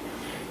tuning.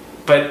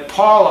 But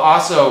Paul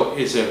also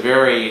is a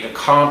very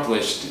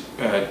accomplished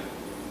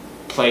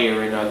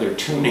player in other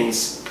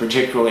tunings,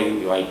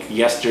 particularly like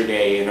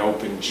Yesterday in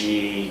open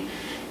G,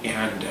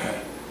 and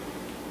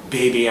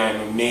Baby I'm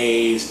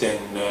Amazed, and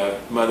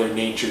Mother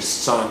Nature's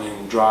Son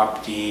in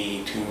drop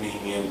D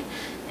tuning, and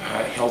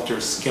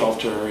Helter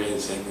Skelter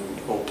is in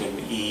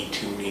open E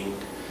tuning.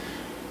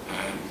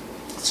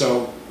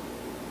 So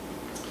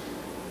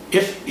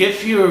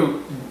if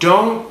you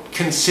don't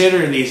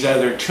consider these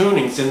other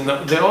tunings, then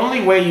the only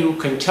way you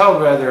can tell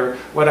whether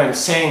what I'm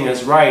saying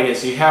is right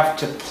is you have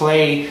to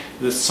play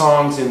the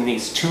songs in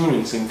these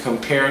tunings and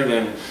compare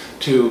them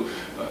to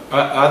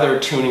other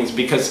tunings,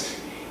 because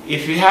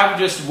if you have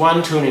just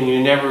one tuning, you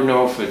never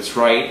know if it's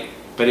right.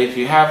 But if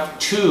you have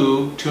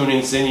two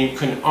tunings, then you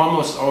can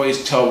almost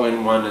always tell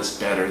when one is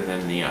better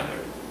than the other.